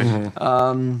 Okay.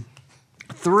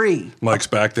 3, Mike's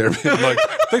back there being like,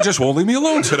 they just won't leave me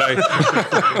alone today.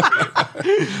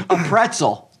 a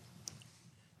pretzel.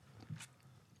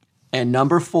 And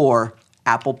number 4,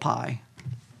 apple pie.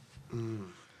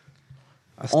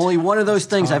 Only one of those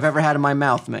things I've ever had in my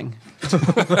mouth, Ming.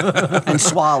 And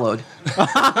swallowed.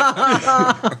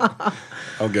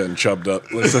 I'm getting chubbed up.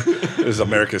 This is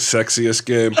America's sexiest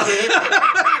game.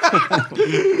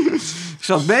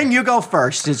 So, Ming, you go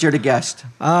first since you're the guest.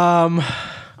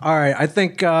 All right, I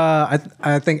think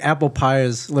I think apple pie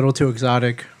is a little too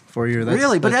exotic for you.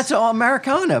 Really? But that's all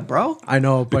Americana, bro. I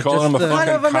know, but call him just a the, What kind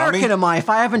of Fucking American commie? am I if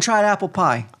I haven't tried apple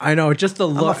pie? I know just the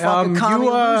look. fucking commie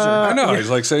loser. I know. He's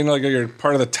like saying like you're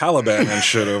part of the Taliban and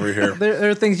shit over here. There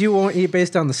are things you won't eat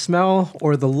based on the smell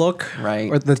or the look, Right.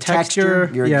 or the Texture.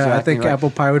 texture. You're Yeah, I exactly think right.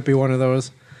 apple pie would be one of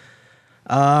those.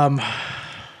 Same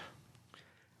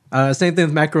thing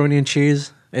with macaroni and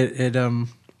cheese.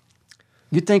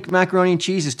 You think macaroni and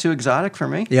cheese is too exotic for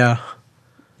me? Yeah.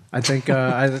 I think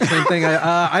same thing.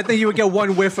 I think you would get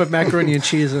one whiff of macaroni and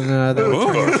cheese, and that would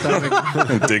turn your stomach.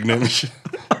 Indignant.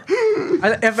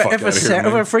 If Fuck a outta here,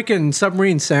 man. freaking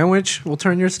submarine sandwich will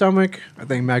turn your stomach, I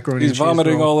think macaroni. He's and cheese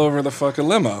vomiting will. all over the fucking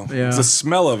limo. Yeah. It's the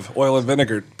smell of oil and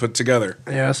vinegar put together.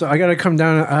 Yeah, so I got to come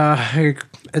down.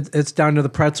 It's down to the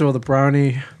pretzel or the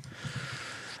brownie.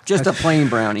 Just a plain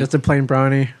brownie. Just a plain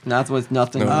brownie. Not with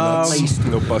nothing. No nuts. laced.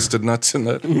 No busted nuts in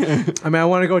that. I mean, I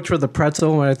want to go for the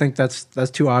pretzel, but I think that's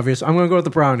too obvious. I'm going to go with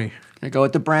the brownie. I go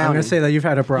with the brownie. I'm going to say that you've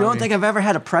had a brownie. You don't think I've ever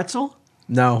had a pretzel?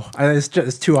 No, it's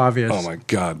too obvious. Oh my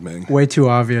God, Ming. Way too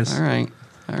obvious. All right.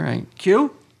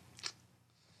 Q?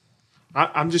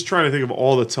 I'm just trying to think of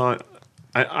all the time.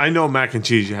 I know mac and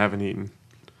cheese you haven't eaten.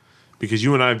 Because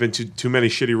you and I have been to too many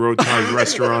shitty roadside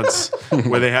restaurants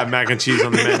where they have mac and cheese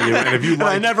on the menu. And if you And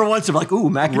I like, never once am like, ooh,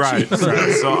 mac and right, cheese.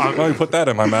 right. So Why don't you put that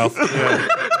in my mouth?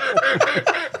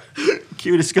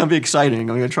 Q, this is going to be exciting. I'm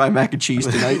going to try mac and cheese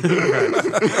tonight.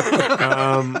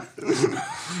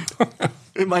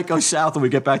 It might go south when we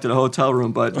get back to the hotel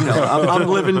room, but you know, I'm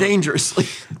living dangerously.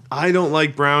 I don't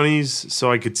like brownies,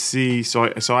 so I could see. So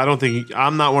I don't think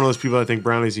I'm not one of those people that think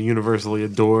brownies are universally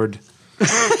adored.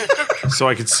 So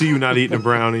I could see you not eating a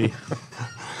brownie.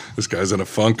 This guy's in a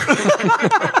funk. I'm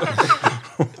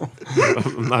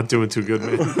not doing too good,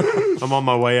 man. I'm on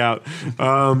my way out.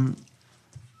 I'm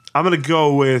gonna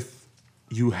go with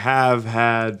you have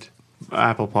had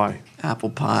apple pie. Apple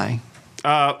pie.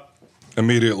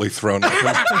 Immediately thrown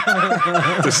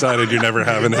up. Decided you're never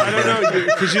having I it. don't know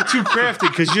because you're too crafty.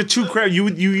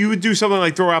 You would do something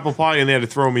like throw apple pie in there to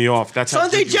throw me off. That's how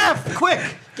Sunday cheeky you are. Jeff, quick,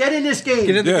 get in this game.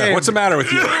 Get in the Yeah, game. what's the matter with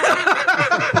you?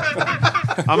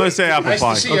 I'm gonna say apple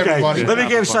pie. see everybody. Let me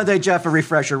give Sunday Jeff a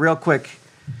refresher real quick.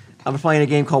 I'm playing a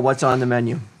game called What's on the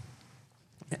Menu.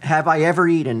 Have I ever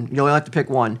eaten, you only have to pick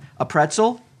one, a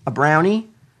pretzel, a brownie,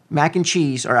 mac and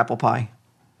cheese, or apple pie?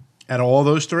 At all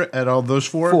those three? At all those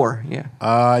four? 4, yeah.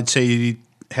 I'd say,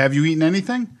 have you eaten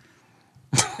anything?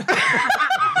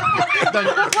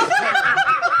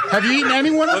 Have you eaten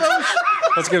any one of those?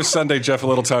 Let's give Sunday Jeff a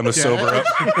little time to sober up.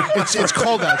 It's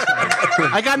cold outside.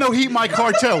 I got no heat in my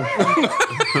car too.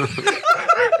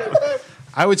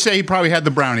 I would say he probably had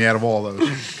the brownie out of all those.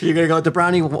 You're going to go with the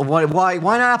brownie? Why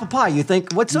not apple pie? You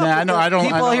think, what's up? Nah, with no, this? I don't.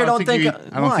 People here don't think.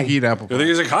 I don't think you eat apple You pie. think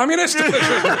he's a communist?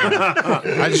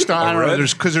 I just don't. I don't know. red?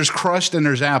 There's crust and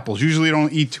there's apples. Usually, you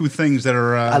don't eat two things that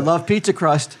are. I love pizza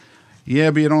crust.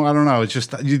 Yeah, but you don't. I don't know. It's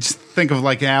just you just think of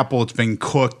like apple. It's been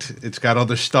cooked. It's got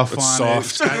other stuff It's on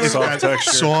soft. it. It's Soft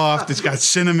texture. Soft. It's got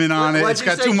cinnamon on it. What'd It's you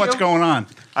got say, too much Joe? going on.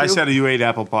 I said you ate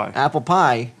apple pie. Apple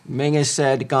pie. Ming has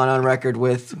said, gone on record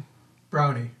with,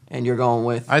 Brownie. and you're going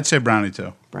with I'd say brownie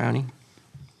too. brownie.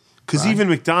 Because even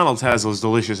McDonald's has those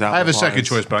delicious apple I have a pies. second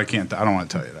choice, but I can't. I don't want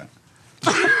to tell you that.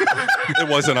 It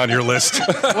wasn't on your list.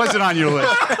 It wasn't on your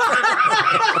list.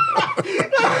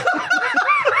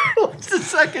 What's the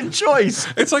second choice?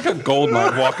 It's like a gold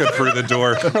mine walking through the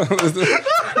door.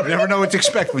 You never know what to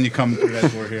expect when you come through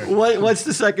that door here. What's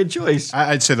the second choice?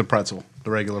 I'd say the pretzel,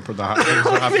 the regular, the hot You're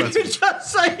pretzel.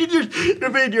 just saying, you're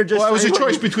just Well, it was a saying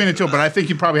choice what- between the two, but I think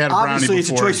you probably had a brownie Obviously,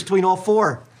 before. it's a choice between all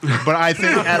 4. But I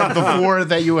think out of the 4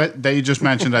 that you just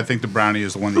mentioned, I think the brownie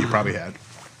is the one that you probably had.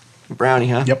 Brownie,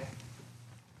 huh? Yep.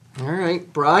 All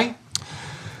right, Bri?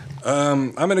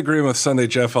 I'm in agreement with Sunday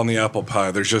Jeff on the apple pie.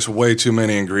 There's just way too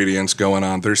many ingredients going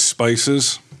on. There's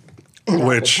spices,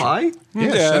 which Apple pie?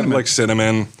 yeah, cinnamon. like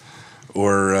cinnamon,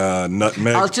 or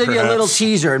nutmeg. I'll tell you a little perhaps.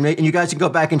 teaser, and you guys can go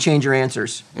back and change your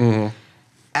answers. Mm-hmm.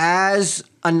 As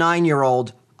a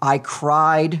 9-year-old, I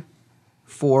cried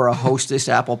for a Hostess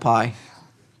apple pie.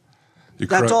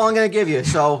 That's all I'm going to give you.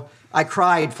 So I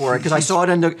cried for it because I saw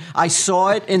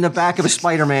it in the back of a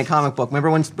Spider-Man comic book. Remember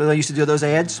when they used to do those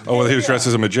ads? Oh, well, he was dressed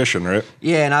as a magician, right?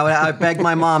 Yeah, and I begged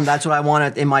my mom. That's what I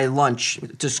wanted in my lunch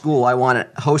to school. I wanted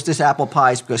Hostess apple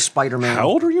pies because Spider-Man. How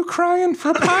old were you crying for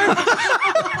a pie?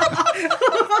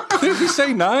 Did you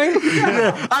say 9?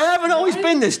 Yeah. I haven't always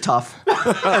been this tough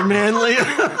and manly.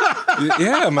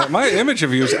 Yeah, my image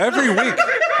of you is every week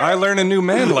I learn a new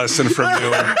man lesson from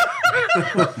you.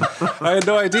 I had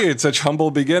no idea it's such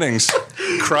humble beginnings,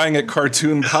 crying at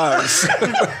cartoon pies.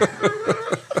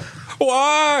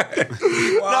 Why?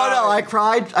 No, I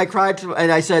cried,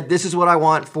 and I said, "This is what I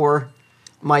want for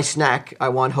my snack. I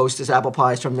want Hostess apple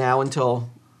pies from now until,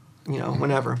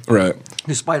 whenever." Right.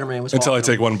 Because Spider-Man was until I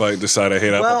awesome. take one bite and decide I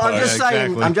hate apple Well, pie. I'm just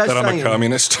saying. Exactly. I'm just that saying. I'm a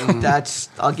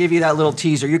communist. I'll give you that little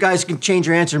teaser. You guys can change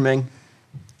your answer, Ming.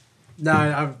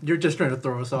 No, you're just trying to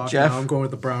throw us off. Jeff? No, I'm going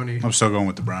with the brownie. I'm still going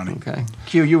with the brownie. Okay.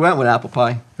 Q, you went with apple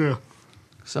pie. Yeah.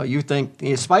 So you think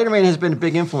Spider-Man has been a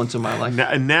big influence in my life?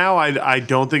 Now I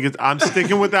don't think it's. I'm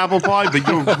sticking with apple pie, but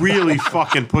you're really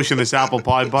fucking pushing this apple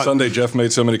pie button. Sunday, Jeff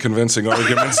made so many convincing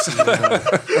arguments.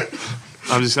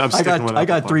 I'm sticking with. I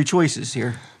got 3 choices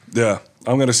here. Yeah,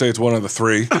 I'm going to say it's one of the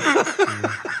 3.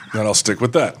 Then I'll stick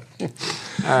with that.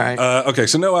 All right. Okay,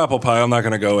 so no apple pie. I'm not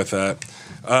going to go with that.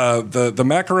 The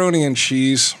macaroni and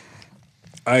cheese.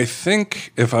 I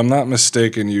think, if I'm not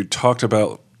mistaken, you talked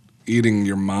about eating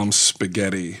your mom's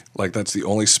spaghetti. Like that's the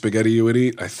only spaghetti you would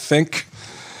eat. I think.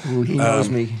 Ooh, he knows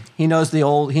me. He knows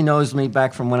He knows me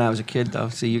back from when I was a kid, though.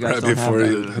 See, you guys Right don't before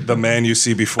have that. the man you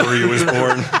see before you was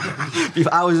born.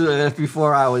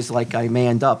 Before I was like I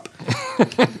manned up.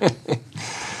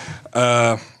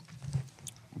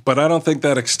 But I don't think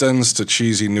that extends to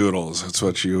cheesy noodles. That's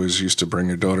what you always used to bring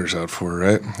your daughters out for,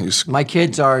 right? My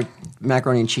kids are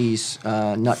macaroni and cheese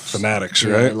nuts. Fanatics,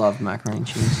 Yeah, right? They love macaroni and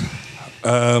cheese.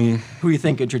 Who do you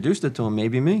think introduced it to them?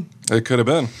 Maybe me. It could have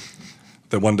been.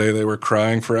 That one day they were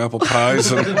crying for apple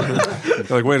pies. And they're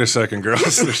like, wait a second,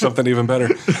 girls. There's something even better.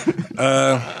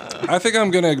 I think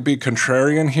I'm going to be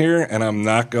contrarian here, and I'm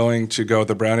not going to go with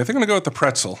the brownie. I think I'm going to go with the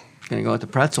pretzel. Going to go with the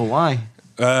pretzel. Why?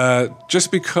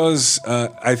 Just because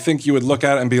I think you would look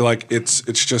at it and be like, it's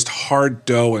just hard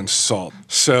dough and salt.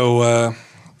 So I'm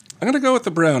going to go with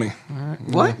the brownie. All right.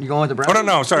 What? You going with the brownie? Oh,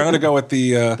 no, sorry. I'm going to go with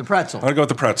the pretzel. I'm going to go with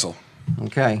the pretzel.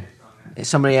 Okay.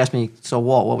 Somebody asked me, so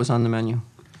Walt, what was on the menu?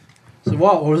 So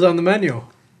what was on the menu?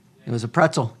 It was a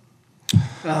pretzel.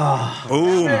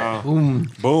 Boom.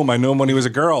 Boom. Boom. I knew him when he was a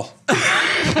girl.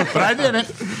 But I didn't.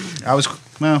 I was,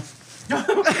 well.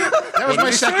 That was my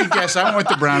second guess. I went with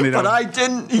the brownie, though. But I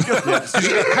didn't.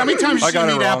 How many times I did you got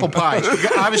it eat wrong. apple pies?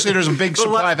 Obviously, there's a big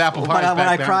supply of apple pies. When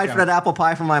I back cried then. for that apple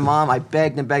pie from my mom, I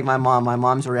begged and begged my mom. My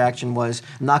mom's reaction was,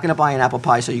 I'm not going to buy an apple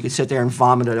pie so you could sit there and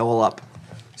vomit it all up.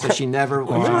 So she never...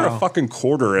 We were a fucking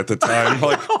quarter at the time.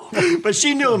 Like, But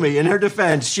she knew me. In her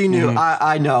defense, she knew.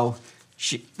 I know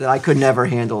that I could never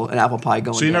handle an apple pie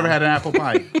going So you down. never had an apple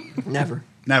pie? Never.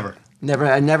 Never.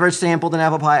 I never sampled an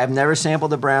apple pie. I've never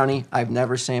sampled a brownie. I've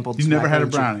never sampled... You've never had a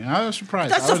macaroni and cheese. brownie? I was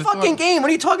surprised. That's I a would've fucking thought- game. What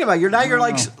are you talking about? You're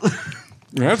like...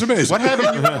 that's amazing.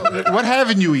 What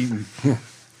haven't you eaten?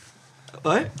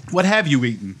 What? What have you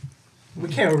eaten? We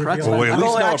can't reveal Pretzel. Well, wait, at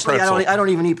least know a Actually, pretzel. I don't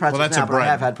even eat pretzels Well, that's now, a but I bread.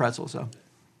 have had pretzels, so...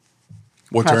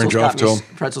 What turned you off to him?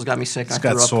 Pretzels got me sick. It's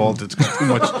got salt. It's got too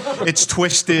much. It's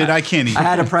twisted. I can't eat I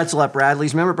had a it. pretzel at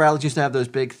Bradley's. Remember Bradley's used to have those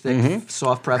big, thick,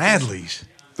 soft pretzels? Bradley's.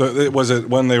 Was it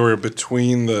when they were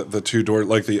between the two doors,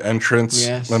 like the entrance?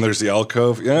 Yes. Then there's the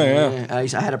alcove. Yeah. I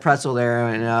had a pretzel there,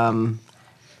 and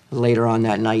later on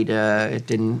that night, it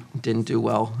didn't do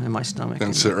well in my stomach.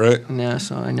 Didn't sit right. Yeah,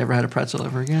 so I never had a pretzel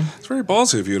ever again. It's very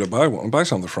ballsy of you to buy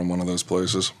something from one of those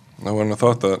places. I wouldn't have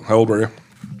thought that. How old were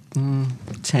you?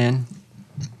 10.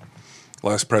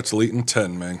 Last pretzel eaten,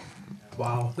 10, man.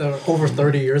 Wow. That was over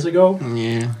 30 years ago?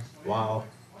 Yeah. Wow.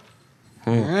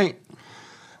 All right.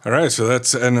 All right, so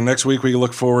and the next week we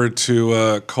look forward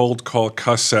to Cold Call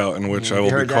Cuss Out, in which I will You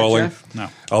be heard that, calling. Jeff? No.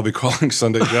 I'll be calling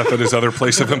Sunday Jeff at his other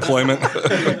place of employment.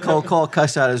 Cold call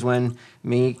cuss out is when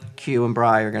me, Q, and Bri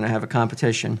are going to have a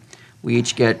competition. We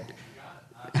each get,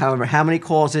 however, how many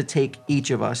calls it take each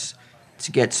of us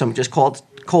to get some, just called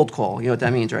cold call. You know what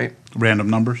that means, right? Random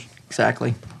numbers.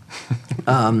 Exactly.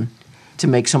 To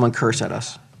make someone curse at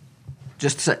us.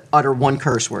 Just to utter one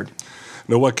curse word.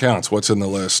 No, what counts? What's in the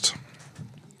list?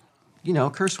 You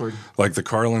know, curse word. Like the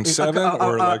Carlin 7?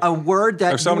 or like a word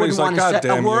that if somebody's you wouldn't like, want to God say,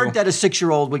 a damn word you. that a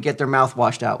 6-year-old would get their mouth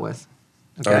washed out with.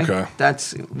 Okay?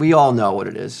 Okay. We all know what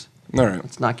it is. All right.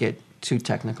 Let's not get too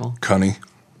technical. Cunny.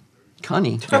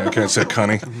 Cunny. Yeah, I can't say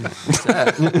cunny. What's that?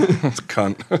 It's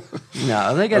cunt.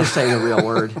 No, they got to say the real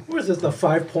word. What is this? The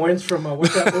 5 points from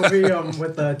what's that movie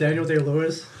with Daniel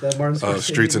Day-Lewis? That Martin Scorsese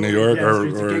Streets of New movie? York Yeah, or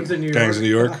Streets of Gangs of New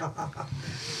York.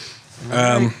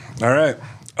 All right.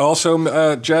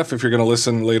 Also, Jeff, if you're going to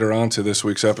listen later on to this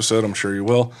week's episode, I'm sure you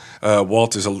will.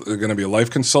 Walt is going to be a life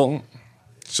consultant.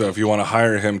 So if you want to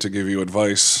hire him to give you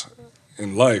advice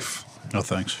in life, no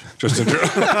thanks. Just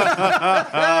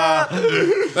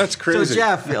that's crazy. So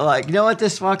Jeff, like, you know what?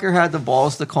 This fucker had the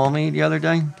balls to call me the other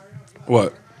day.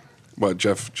 What?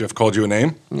 Jeff called you a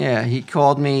name? Yeah, he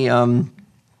called me. I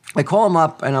call him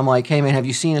up and I'm like, "Hey man, have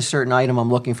you seen a certain item I'm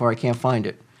looking for? I can't find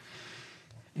it."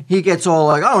 He gets all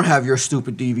like, "I don't have your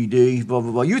stupid DVD, blah,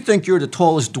 blah, blah. You think you're the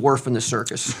tallest dwarf in the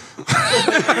circus.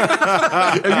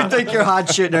 If you think you're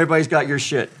hot shit and everybody's got your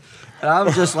shit." And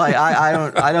I'm just like,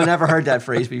 I don't ever heard that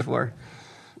phrase before.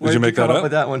 Did you make that up?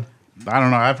 With that one? I don't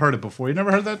know. I've heard it before. You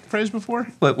never heard that phrase before?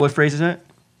 What phrase is that?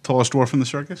 Tallest dwarf in the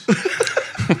circus?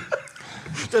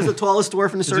 Does the tallest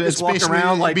dwarf in the circus walk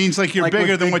around like... It means like you're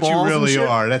bigger than what you really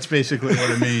are. That's basically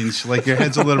what it means. Like your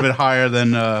head's a little bit higher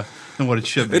than what it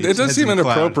should be. It does seem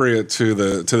inappropriate to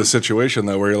the situation,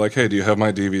 though, where you're like, "Hey, do you have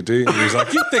my DVD?" And he's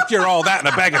like, "You think you're all that in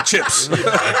a bag of chips."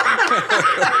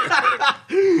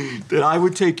 That I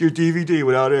would take your DVD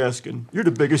without asking. You're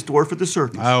the biggest dwarf at the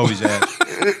circus. I always ask.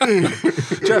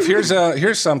 Jeff,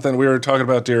 here's something. We were talking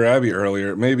about Dear Abby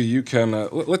earlier. Maybe you can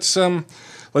let's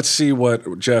see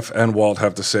what Jeff and Walt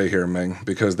have to say here, Ming,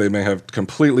 because they may have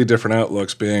completely different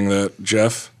outlooks. Being that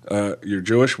Jeff, you're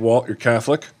Jewish, Walt, you're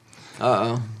Catholic.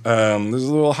 Uh-oh. This is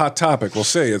a little hot topic. We'll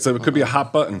see. It could be a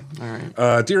hot button. All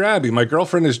right. Dear Abby, my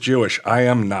girlfriend is Jewish. I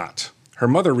am not. Her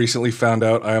mother recently found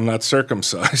out I am not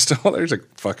circumcised. Well, there's a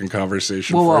fucking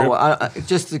conversation for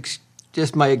you.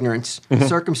 Just my ignorance. Mm-hmm.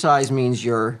 Circumcised means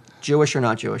you're Jewish or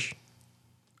not Jewish?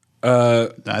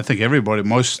 I think everybody,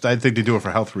 I think they do it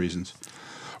for health reasons.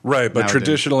 Right, but Nowadays.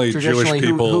 traditionally Jewish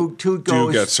people who do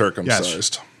goes- get circumcised.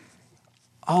 Yes.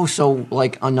 Oh, so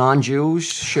like a non-Jews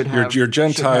should have... Your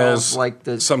Gentiles should have, like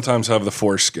the... sometimes have the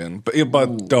foreskin, but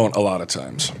don't a lot of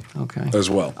times. Okay. As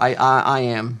well. I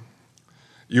am.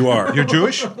 You are. You're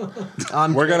Jewish? In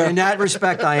that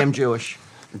respect, I am Jewish.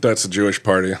 That's the Jewish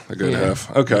party, a good half.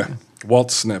 Okay.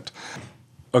 Walt snipped.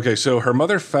 Okay, so her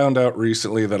mother found out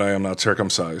recently that I am not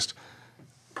circumcised.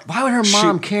 Why would her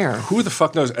mom care? Who the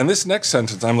fuck knows? And this next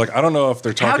sentence, I'm like, I don't know if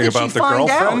they're talking about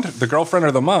the girlfriend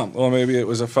or the mom. Well, maybe it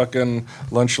was a fucking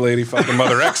lunch lady, fucking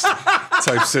Mother X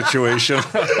type situation.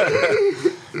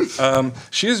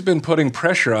 She has been putting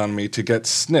pressure on me to get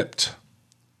snipped.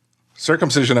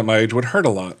 Circumcision at my age would hurt a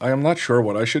lot. I am not sure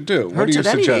what I should do. What do you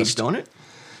suggest? Any age, don't it?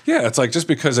 Yeah, it's like just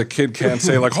because a kid can't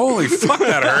say like, "Holy fuck,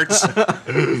 that hurts,"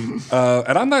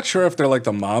 and I'm not sure if they're like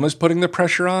the mom is putting the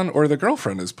pressure on or the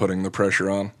girlfriend is putting the pressure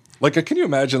on. Like, can you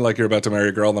imagine like you're about to marry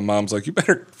a girl and the mom's like, "You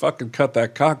better fucking cut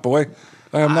that cock, boy."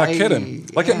 I am not kidding.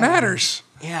 Like it matters.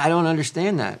 Yeah, I don't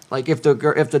understand that. Like if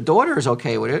the daughter is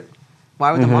okay with it,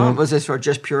 why would the mom? Was this for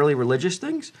just purely religious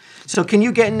things? So can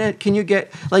you get in it? Can you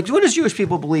get like what does Jewish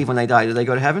people believe when they die? Do they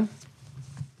go to heaven?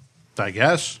 I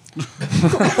guess.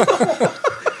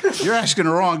 You're asking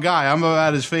the wrong guy. I'm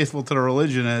about as faithful to the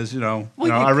religion as,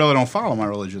 I really don't follow my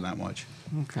religion that much.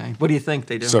 Okay. What do you think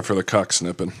they do? Except for the cock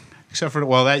snipping. Except for,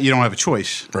 that you don't have a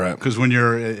choice. Right. Because when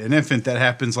you're an infant, that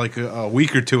happens like a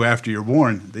week or two after you're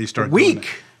born. They start doing it.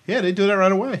 Yeah, they do that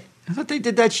right away. I thought they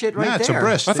did that shit right there. It's a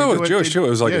breast. I thought it was Jewish too. It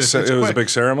was like it was a big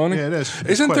ceremony. Yeah, it is.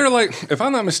 Isn't there like, if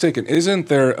I'm not mistaken, isn't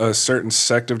there a certain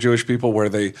sect of Jewish people where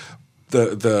they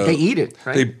eat it,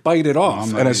 right? They bite it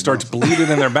off and it starts bleeding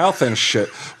in their mouth and shit.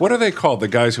 What are they called? The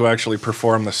guys who actually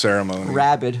perform the ceremony?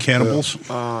 Rabid. Cannibals.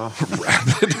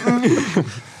 Rabid.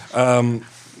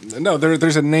 No,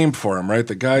 there's a name for them, right?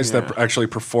 The guys that actually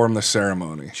perform the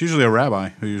ceremony. It's usually a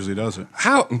rabbi who usually does it.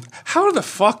 How the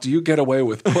fuck do you get away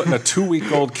with putting a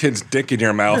 2-week-old kid's dick in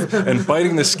your mouth and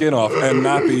biting the skin off and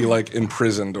not be like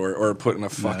imprisoned or put in a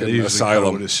fucking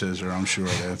asylum? With a scissor, I'm sure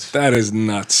that is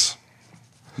nuts.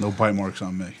 No bite marks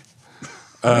on me.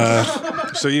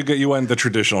 So you went the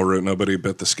traditional route. Nobody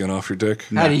bit the skin off your dick.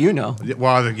 How do you know?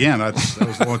 Well, again, that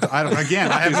was the one. I have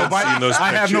no bite.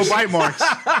 I have no bite marks.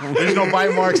 There's no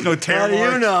bite marks, no tear marks. How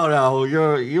do you know? No,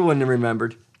 you wouldn't have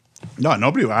remembered. No,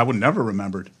 nobody. I would never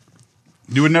remembered.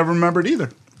 You would never remembered either.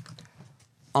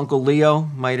 Uncle Leo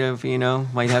might have some.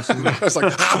 It's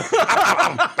like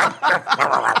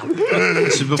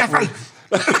this is before.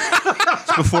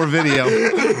 It's before video.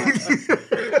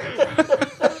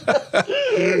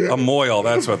 A moil,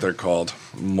 that's what they're called.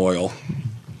 Moil.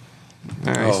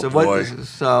 All right. So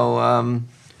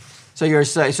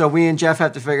we and Jeff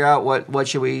have to figure out what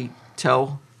should we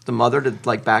tell the mother to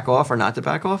like back off or not to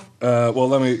back off? Well,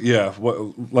 let me tell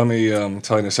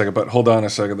you in a second. But hold on a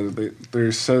second.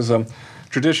 There says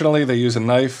traditionally they use a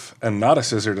knife and not a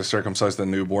scissor to circumcise the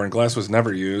newborn. Glass was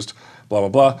never used. Blah blah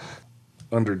blah.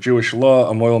 Under Jewish law,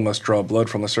 a mohel must draw blood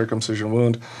from the circumcision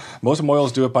wound. Most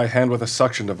mohels do it by hand with a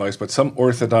suction device, but some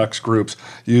Orthodox groups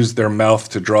use their mouth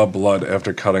to draw blood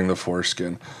after cutting the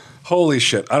foreskin. Holy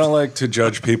shit. I don't like to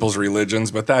judge people's religions,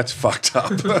 but that's fucked up.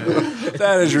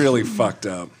 That is really fucked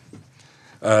up.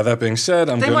 That being said,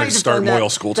 I'm going to start mohel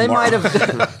school tomorrow.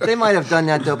 They might have done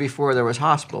that, though, before there was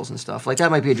hospitals and stuff. Like,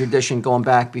 that might be a tradition going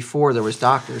back before there was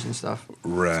doctors and stuff.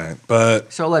 Right,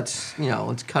 but... So let's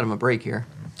cut them a break here.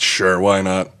 Sure, why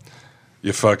not?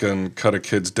 You fucking cut a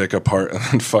kid's dick apart and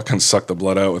then fucking suck the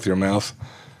blood out with your mouth.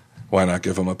 Why not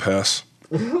give him a pass?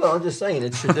 Well, I'm just saying,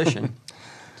 it's tradition.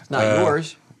 It's not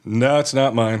yours. No, it's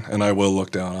not mine, and I will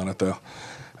look down on it, though.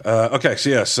 Okay,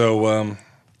 so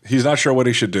he's not sure what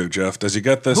he should do, Jeff. Does he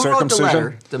get the circumcision? Who wrote the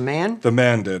letter? The man? The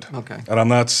man did. Okay. And I'm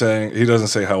not saying, he doesn't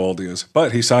say how old he is,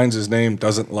 but he signs his name,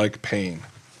 doesn't like pain.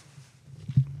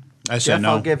 I said Jeff, no.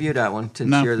 I'll give you that one.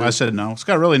 I said no. It's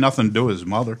got really nothing to do with his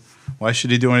mother. Why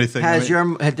should he do anything? Does your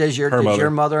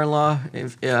mother-in-law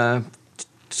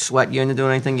sweat you into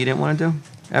doing anything you didn't want to do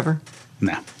ever?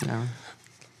 No. Never.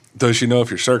 Does she know if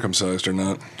you're circumcised or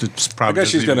not? I guess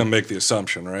she's going to make the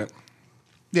assumption, right?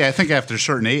 Yeah, I think after a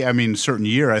certain age, certain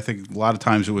year, I think a lot of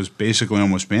times it was basically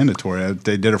almost mandatory.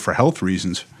 They did it for health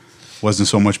reasons. Wasn't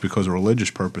so much because of religious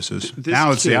purposes.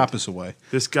 Now it's the opposite way.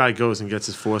 This guy goes and gets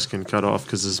his foreskin cut off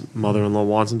because his mother-in-law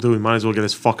wants him to. He might as well get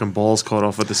his fucking balls cut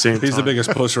off at the same time. He's the biggest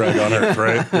puss rag on earth,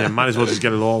 right? Yeah, might as well just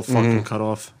get it all fucking cut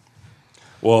off.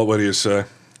 Well, what do you say?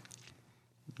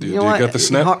 Do you get the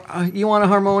snip? You want a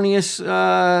harmonious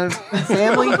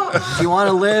family? Do you want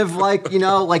to live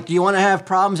do you want to have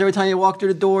problems every time you walk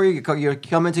through the door? You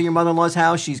come into your mother-in-law's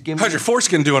house, she's giving How's your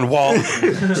foreskin doing, Walt?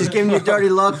 She's giving you dirty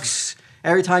looks.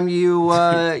 Every time you,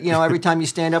 every time you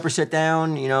stand up or sit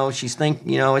down, she's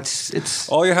it's.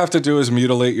 All you have to do is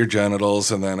mutilate your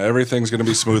genitals, and then everything's going to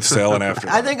be smooth sailing after.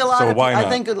 I think a lot. So why not? I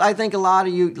think a lot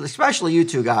of you, especially you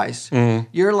two guys,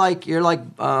 you're like, you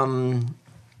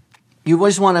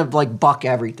always want to like buck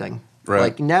everything, right?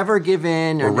 Like never give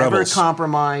in or never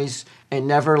compromise, and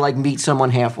never like meet someone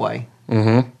halfway.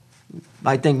 Mm-hmm.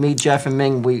 I think me, Jeff, and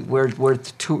Ming, we're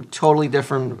two totally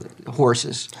different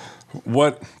horses.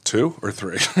 What, 2 or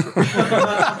 3?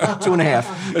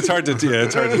 2.5. It's hard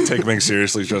to take Ming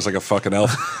seriously. He's just like a fucking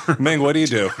elf. Ming, what do you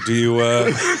do? Do you?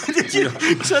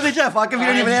 So did Jeff? How come you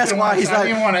didn't even ask why? He's I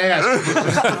didn't want to ask.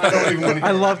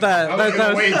 I love that.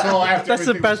 Wait until after. That's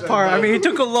the best part. I mean, he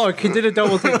took a look. He did a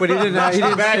double take, but he didn't say.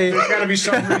 There's got to be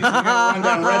some reason. You got to run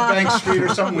down Red Bank Street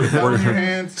or something with phone in your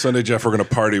hands. Sunday, Jeff, we're going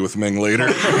to party with Ming later.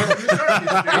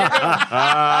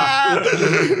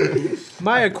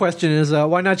 My question is,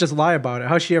 why not just lie about it?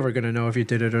 How's she ever going to know if you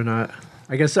did it or not?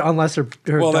 I guess unless her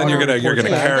well, then you're gonna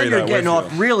carry that. You're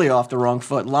getting really off the wrong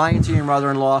foot, lying to your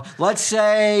mother-in-law. Let's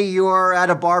say you're at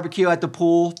a barbecue at the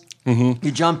pool. Mm-hmm.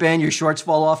 You jump in, your shorts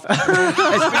fall off.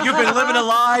 You've been living a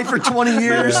lie for 20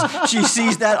 years. Yeah. She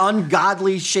sees that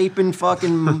ungodly shapen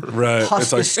fucking right.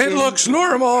 It's like, skin. It looks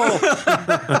normal.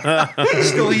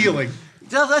 Still healing.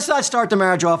 Let's not start the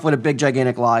marriage off with a big,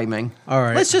 gigantic lie, Ming. All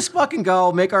right. Let's just fucking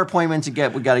go, make our appointments, and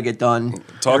we got to get done.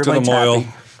 Talk Everybody's to the mohel.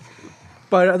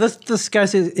 But this guy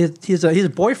says he's a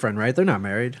boyfriend, right? They're not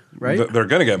married, right? They're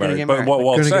going to get married. But what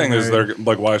Walt's saying is they're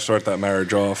like, why start that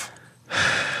marriage off?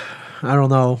 I don't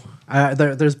know.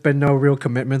 There's been no real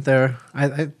commitment there.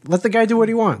 I let the guy do what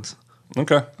he wants.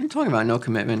 Okay. What are you talking about? No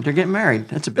commitment. They're getting married.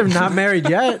 They're not married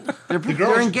yet.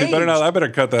 They're engaged. I better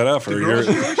cut that out for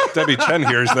Debbie Chen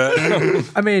hears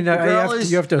that. I mean,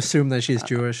 you have to assume that she's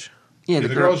Jewish. Yeah, the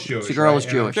girl's Jewish. The girl is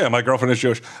Jewish. Yeah, my girlfriend is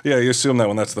Jewish. Yeah, you assume that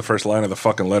when that's the first line of the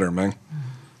fucking letter, Ming.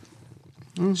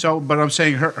 So, but I'm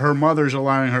saying her mother's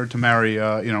allowing her to marry,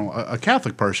 a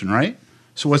Catholic person, right?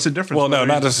 So what's the difference? Well, no,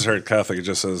 not necessarily Catholic. It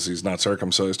just says he's not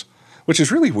circumcised, which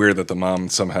is really weird that the mom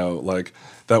somehow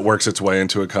that works its way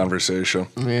into a conversation.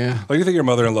 Yeah. Like, you think your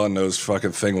mother-in-law knows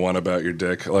fucking thing one about your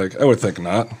dick? Like, I would think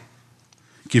not.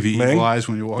 Give you evil eyes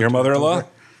when you walk. Your mother-in-law?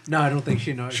 No, I don't think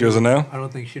she knows. She doesn't know? I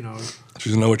don't think she knows. She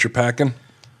doesn't know what you're packing?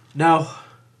 No.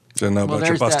 Doesn't know about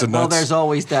your busted nuts? Well, there's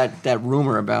always that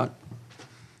rumor about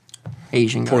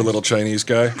Asian guys. Poor little Chinese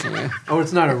guy. Yeah. Oh,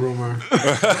 it's not a rumor.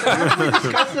 Have we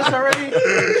discussed this already?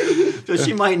 So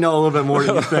she might know a little bit more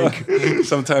than you think.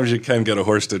 Sometimes you can get a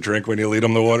horse to drink when you lead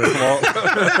him the water.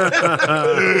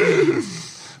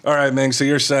 All right, Ming. So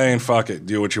you're saying, fuck it,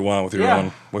 do what you want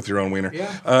with your own wiener.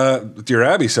 Yeah. Dear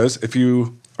Abby says, if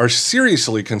you are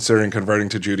seriously considering converting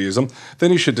to Judaism,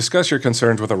 then you should discuss your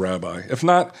concerns with a rabbi. If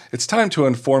not, it's time to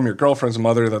inform your girlfriend's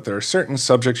mother that there are certain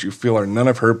subjects you feel are none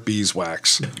of her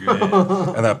beeswax.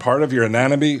 And that part of your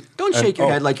anatomy... Don't shake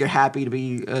your head like you're happy to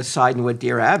be siding with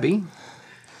Dear Abby.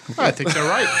 I think they're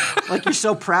right. Like you're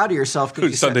so proud of yourself.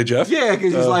 Sunday Jeff? Yeah,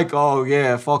 because he's like, oh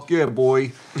yeah, fuck yeah,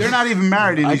 boy. They're not even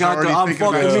married. And I'm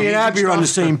fucking me and Abby are on the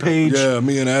same page. Yeah,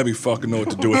 me and Abby fucking know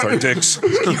what to do with our dicks.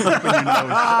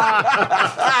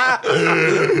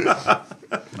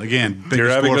 Again, Dear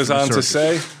Abby goes on to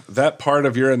say, that part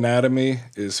of your anatomy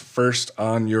is first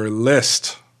on your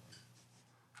list.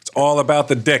 It's all about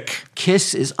the dick.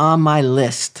 Kiss is on my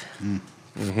list.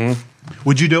 Mm-hmm.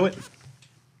 Would you do it?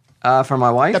 For my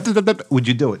wife? Would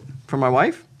you do it? For my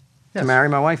wife? Yes. To marry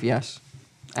my wife? Yes.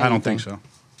 Anything. I don't think so.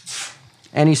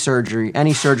 Any surgery,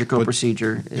 any surgical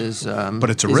procedure is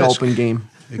but it's a is risk. Open game.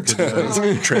 It could,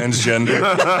 transgender.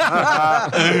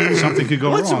 Something could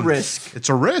go What's wrong. A risk? It's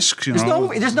a risk. You know,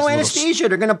 there's no anesthesia.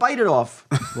 They're going to bite it off.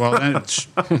 Well, then it's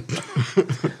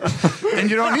and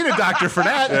you don't need a doctor for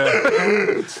that.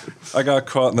 Yeah. I got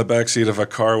caught in the backseat of a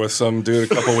car with some dude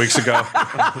a couple weeks ago.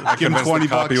 I Give him convinced the $20.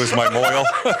 cop he was my moil.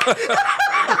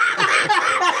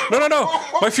 No.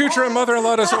 My future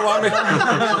mother-in-law doesn't want me.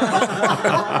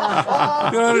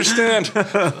 You don't understand.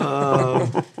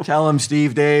 Tell him,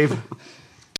 Steve, Dave.